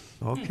will.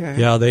 Okay.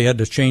 Yeah, they had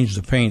to change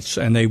the paints,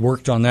 and they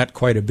worked on that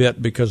quite a bit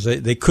because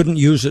they couldn't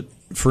use it,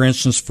 for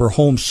instance, for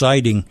home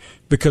siding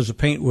because the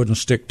paint wouldn't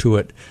stick to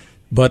it.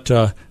 But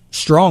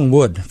strong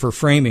wood for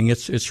framing,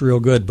 it's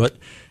real good. But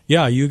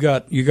yeah, you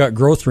got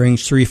growth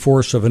rings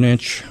 3/4 of an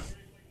inch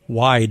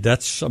wide.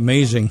 That's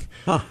amazing.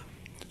 Huh.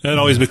 That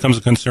always becomes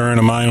a concern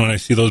of mine when I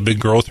see those big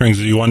growth rings.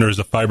 You wonder, is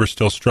the fiber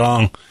still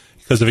strong?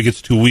 Because if it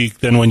gets too weak,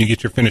 then when you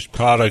get your finished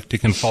product, it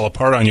can fall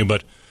apart on you.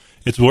 But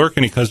it's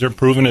working because they're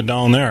proving it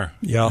down there.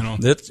 Yeah,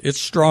 it's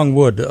strong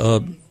wood.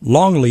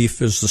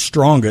 Longleaf is the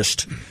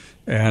strongest,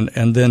 and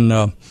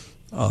then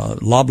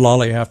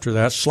loblolly after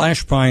that.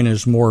 Slash pine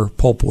is more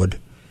pulpwood.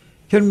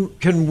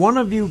 Can one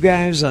of you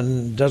guys,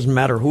 and it doesn't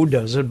matter who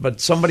does it, but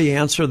somebody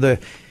answer the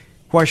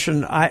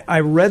question?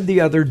 I read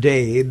the other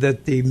day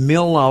that the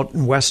mill out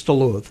in West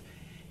Duluth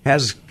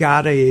has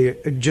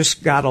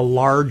just got a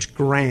large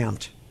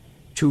grant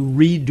to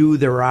redo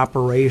their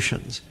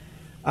operations,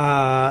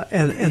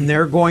 and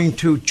they're going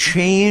to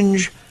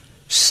change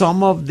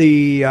some of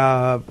the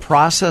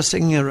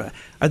processing.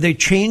 Are they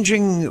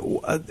changing?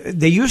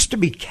 They used to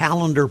be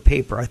calendar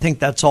paper. I think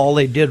that's all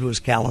they did was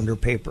calendar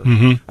paper.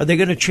 Mm-hmm. Are they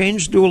going to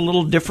change, do a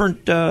little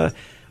different,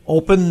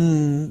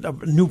 open a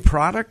new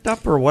product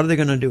up, or what are they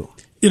going to do?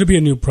 It'll be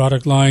a new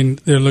product line.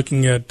 They're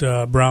looking at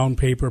brown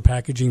paper,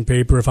 packaging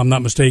paper, if I'm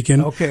not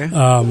mistaken. Okay.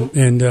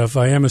 And if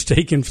I am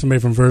mistaken, somebody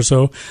from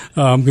Verso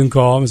can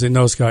call them and say,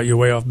 no, Scott, you're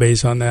way off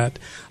base on that.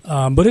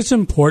 But it's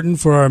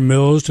important for our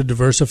mills to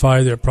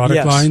diversify their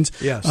product lines.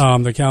 Yes.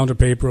 The calendar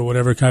paper or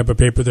whatever type of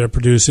paper they're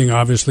producing,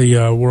 obviously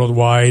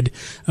worldwide,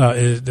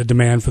 the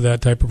demand for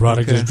that type of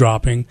product is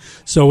dropping.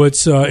 So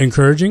it's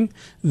encouraging.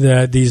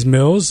 that these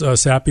mills,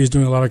 Sappi is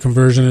doing a lot of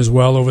conversion as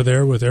well over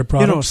there with their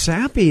products.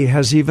 Sappi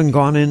has even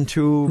gone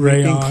into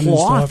Rayon making and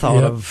cloth stuff,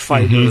 out yep. of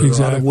fiber, out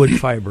Exactly. of wood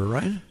fiber,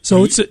 right?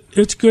 So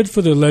it's good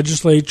for the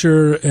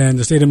legislature and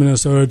the state of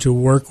Minnesota to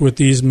work with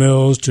these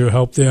mills to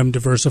help them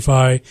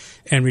diversify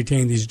and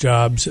retain these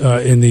jobs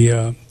in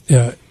the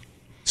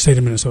state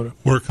of Minnesota.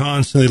 We're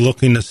constantly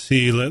looking to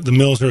see, the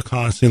mills are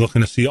constantly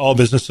looking to see, all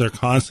businesses are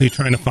constantly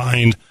trying to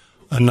find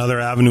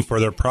another avenue for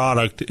their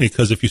product,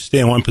 because if you stay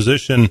in one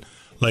position,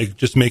 like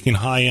just making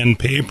high-end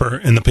paper,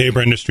 and the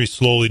paper industry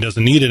slowly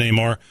doesn't need it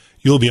anymore,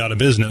 you'll be out of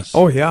business.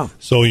 Oh, yeah.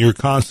 So you're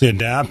constantly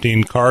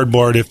adapting.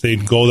 Cardboard, if they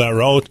go that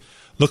route,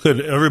 look at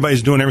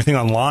everybody's doing everything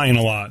online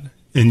a lot,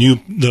 and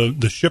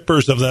the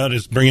shippers of that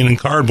is bringing in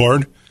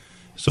cardboard.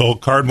 So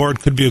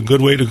cardboard could be a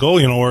good way to go,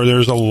 where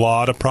there's a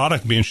lot of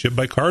product being shipped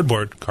by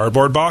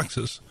cardboard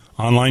boxes,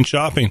 online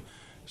shopping.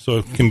 So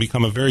it can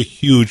become a very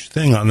huge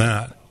thing on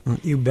that.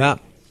 You bet.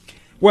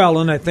 Well,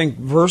 and I think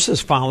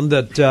Versus found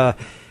that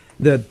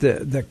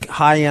the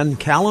high-end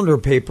calendar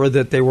paper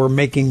that they were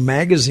making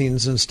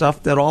magazines and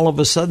stuff, that all of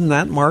a sudden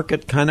that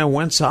market kind of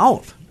went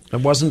south. There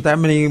wasn't that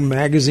many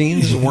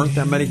magazines, there weren't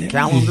that many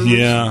calendars.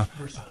 Yeah.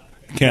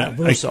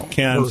 I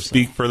can't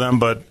speak for them,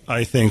 but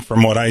I think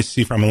from what I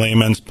see from a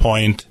layman's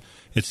point,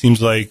 it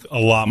seems like a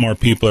lot more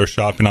people are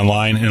shopping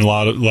online and a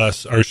lot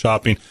less are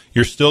shopping.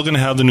 You're still going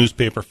to have the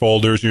newspaper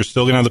folders. You're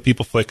still going to have the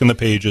people flicking the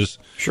pages.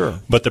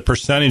 Sure. But the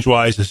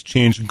percentage-wise has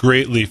changed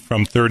greatly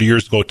from 30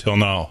 years ago till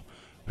now.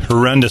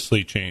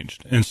 Horrendously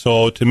changed. And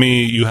so, to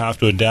me, you have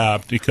to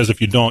adapt, because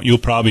if you don't, you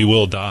probably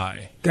will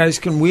die. Guys,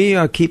 can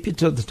we keep you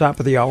to the top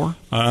of the hour?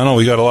 I don't know.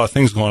 We got a lot of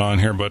things going on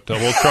here, but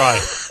we'll try.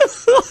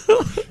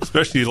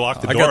 Especially you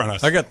lock the door on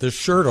us. I got this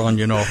shirt on,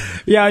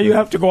 Yeah, you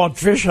have to go out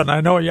fishing. I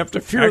know you have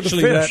to fear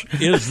Actually, the fish.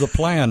 that is the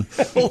plan.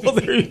 Well,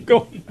 there you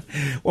go.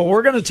 Well,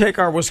 we're going to take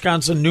our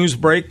Wisconsin news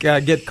break,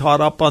 get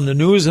caught up on the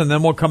news, and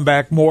then we'll come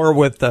back more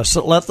with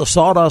Let the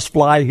Sawdust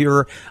Fly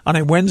here on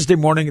a Wednesday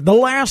morning, the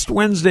last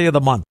Wednesday of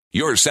the month.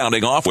 You're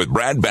sounding off with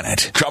Brad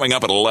Bennett. Coming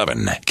up at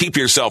 11. Keep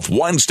yourself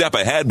one step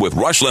ahead with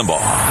Rush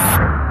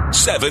Limbaugh.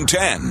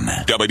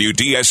 710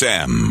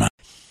 WDSM.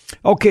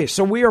 Okay,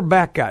 so we are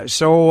back, guys.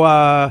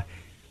 So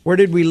where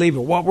did we leave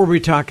it? What were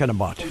we talking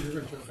about?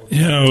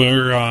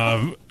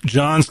 Yeah,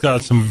 John's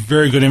got some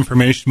very good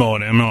information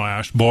about emerald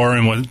ash borer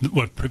and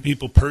what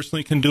people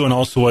personally can do, and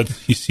also what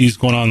he sees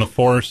going on in the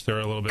forest there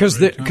a little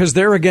bit. Because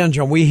there again,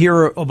 John, we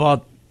hear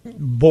about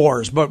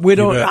boars, but we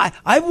don't.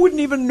 I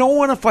wouldn't even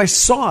know if I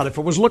saw it, if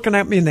it was looking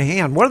at me in the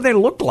hand. What do they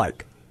look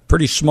like?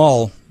 Pretty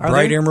small,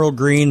 bright they? emerald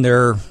green.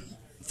 They're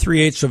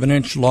 3/8 of an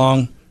inch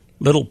long.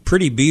 Little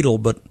pretty beetle,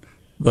 but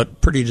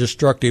pretty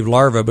destructive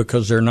larvae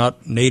because they're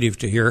not native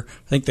to here.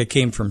 I think they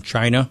came from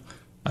China,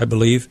 I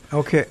believe.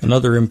 Okay.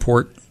 Another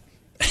import.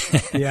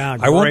 Yeah,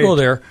 I won't go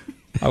there.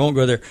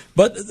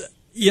 But,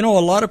 a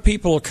lot of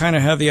people kind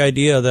of have the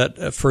idea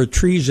that for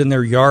trees in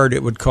their yard,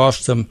 it would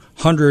cost them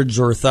hundreds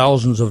or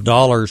thousands of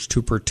dollars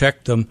to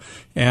protect them.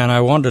 And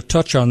I wanted to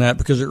touch on that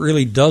because it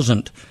really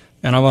doesn't.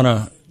 And I want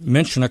to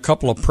mention a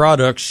couple of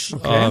products,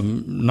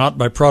 not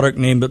by product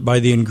name, but by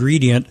the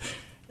ingredient.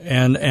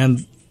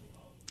 And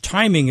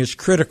timing is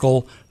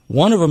critical.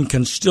 One of them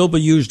can still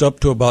be used up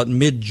to about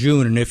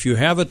mid-June. And if you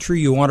have a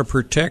tree you want to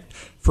protect,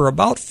 for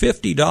about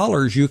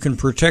 $50, you can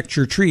protect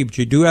your tree, but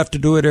you do have to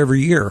do it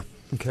every year.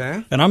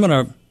 Okay. And I'm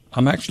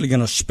actually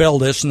going to spell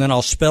this, and then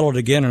I'll spell it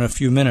again in a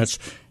few minutes.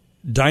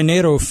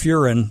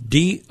 Dinetofuran,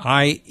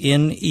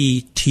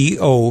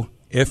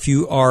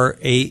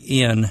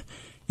 DINETOFURAN,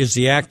 is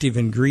the active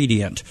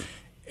ingredient.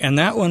 And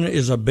that one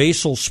is a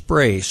basal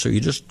spray. So you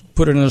just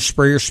put it in a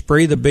sprayer,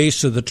 spray the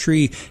base of the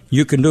tree.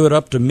 You can do it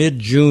up to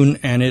mid-June,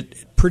 and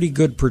it pretty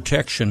good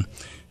protection.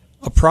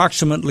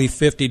 Approximately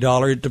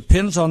 $50. It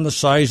depends on the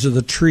size of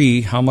the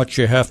tree, how much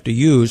you have to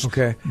use.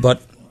 Okay.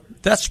 But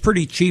that's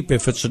pretty cheap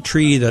if it's a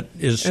tree that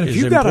is important to you. And if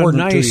you've got a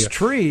nice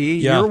tree,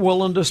 you're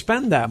willing to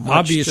spend that much.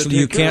 Obviously,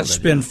 you can't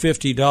spend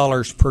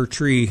 $50 per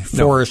tree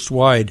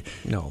forest-wide.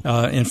 No.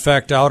 In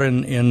fact, out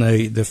in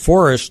the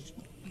forest,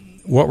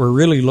 what we're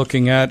really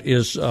looking at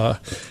is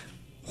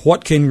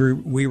what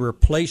can we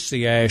replace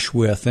the ash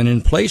with. And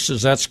in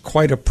places, that's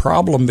quite a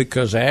problem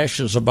because ash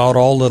is about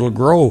all that'll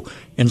grow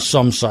in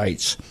some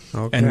sites.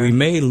 Okay. And we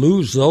may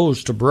lose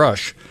those to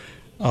brush.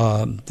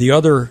 The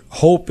other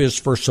hope is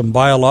for some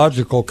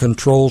biological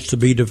controls to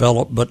be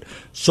developed, but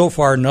so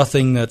far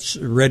nothing that's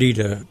ready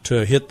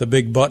to hit the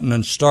big button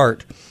and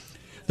start.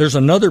 There's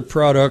another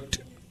product,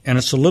 and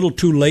it's a little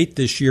too late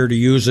this year to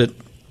use it,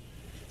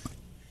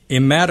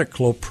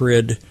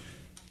 imidacloprid,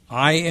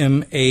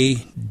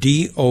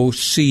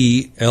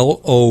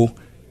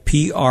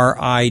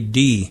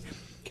 IMADOCLOPRID.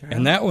 Okay.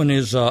 And that one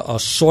is a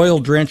soil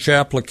drench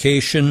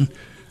application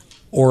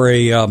or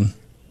a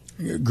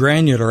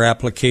granular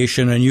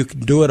application, and you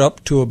can do it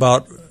up to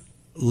about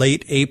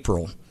late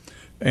April.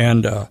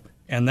 And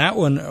that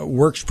one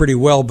works pretty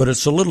well, but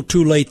it's a little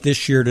too late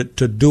this year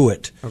to do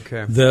it.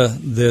 Okay.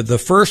 The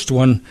first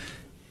one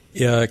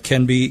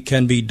can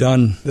be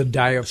done the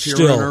diafuran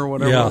still, or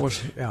whatever it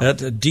was. Yeah. That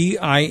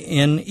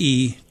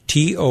DINETOFURAN.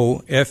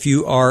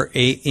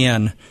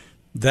 TOFURAN.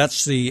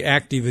 That's the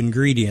active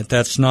ingredient.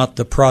 That's not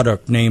the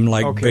product name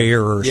like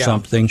Bayer or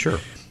something. Sure.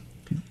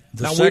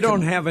 We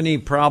don't have any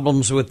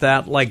problems with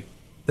that like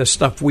the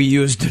stuff we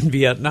used in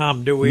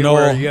Vietnam, do we?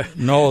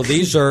 No,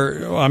 these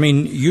are, I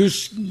mean,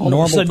 use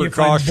normal precaution. You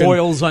find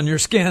boils on your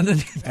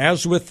skin.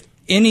 As with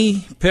any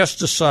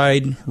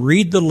pesticide,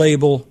 read the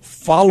label,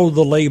 follow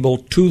the label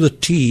to the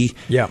T.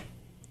 Yeah.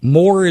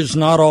 More is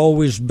not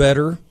always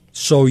better,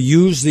 so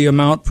use the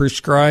amount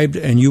prescribed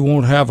and you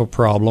won't have a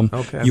problem.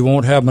 Okay. You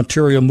won't have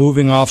material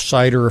moving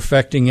off-site or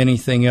affecting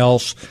anything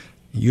else.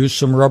 Use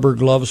some rubber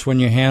gloves when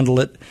you handle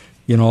it.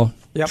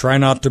 Try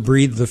not to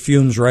breathe the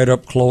fumes right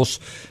up close.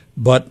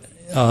 But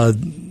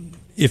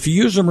if you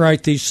use them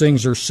right, these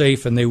things are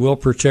safe and they will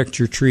protect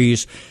your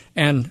trees.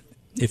 And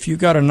if you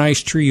got a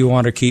nice tree you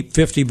want to keep,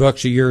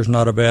 $50 a year is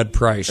not a bad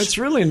price. It's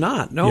really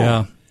not, no.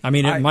 Yeah. I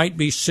mean, it might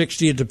be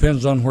 $60. It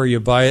depends on where you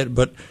buy it.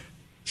 But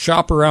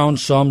shop around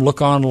some,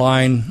 look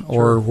online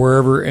or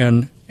wherever,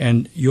 and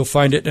you'll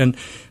find it. And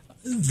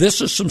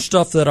this is some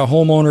stuff that a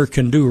homeowner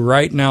can do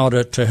right now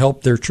to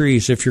help their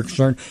trees if you're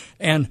concerned.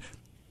 And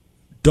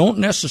don't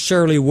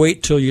necessarily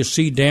wait till you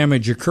see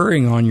damage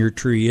occurring on your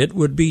tree. It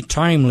would be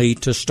timely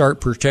to start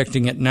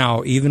protecting it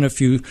now, even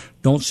if you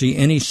don't see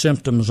any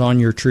symptoms on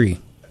your tree.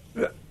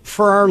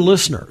 For our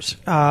listeners,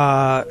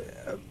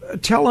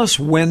 tell us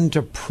when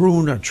to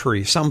prune a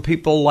tree. Some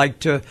people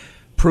like to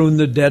prune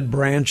the dead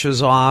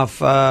branches off.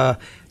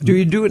 Do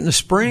you do it in the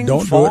spring?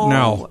 Don't fall? do it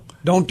now.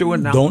 Don't do it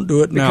now. Don't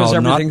do it now. Because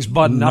everything's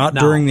budding up now. Not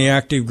during the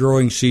active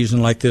growing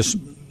season like this.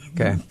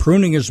 Okay.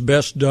 Pruning is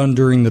best done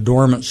during the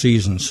dormant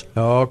seasons.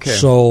 Okay.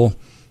 So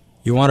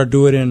you want to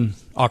do it in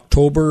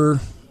October,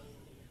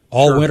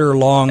 all winter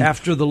long.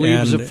 After the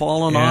leaves have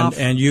fallen off.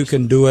 And you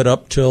can do it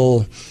up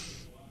till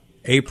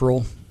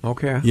April.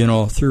 Okay.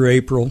 Through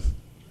April.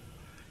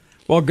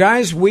 Well,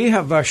 guys, we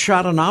have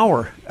shot an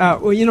hour.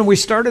 We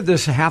started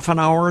this half an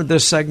hour,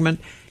 this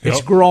segment.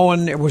 It's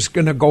growing. It was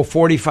going to go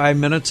 45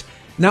 minutes.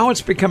 Now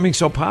it's becoming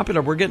so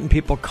popular, we're getting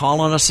people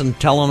calling us and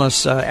telling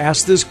us,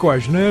 ask this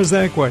question, ask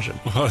that question.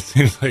 Well, it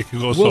seems like it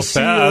goes so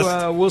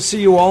fast. We'll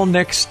see you all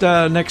next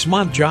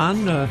month.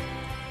 John,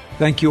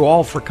 thank you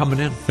all for coming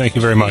in. Thank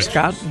you very much.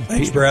 Scott.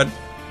 Thanks, Pete. Brad.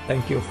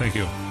 Thank you. Thank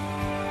you.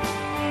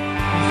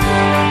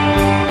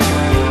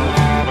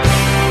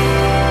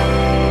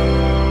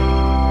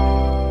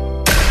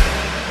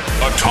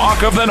 The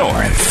Talk of the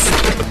North.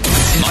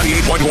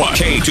 98.1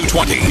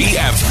 K220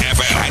 EFFM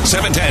at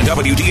 710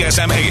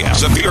 WDSM AM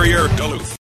Superior, Duluth.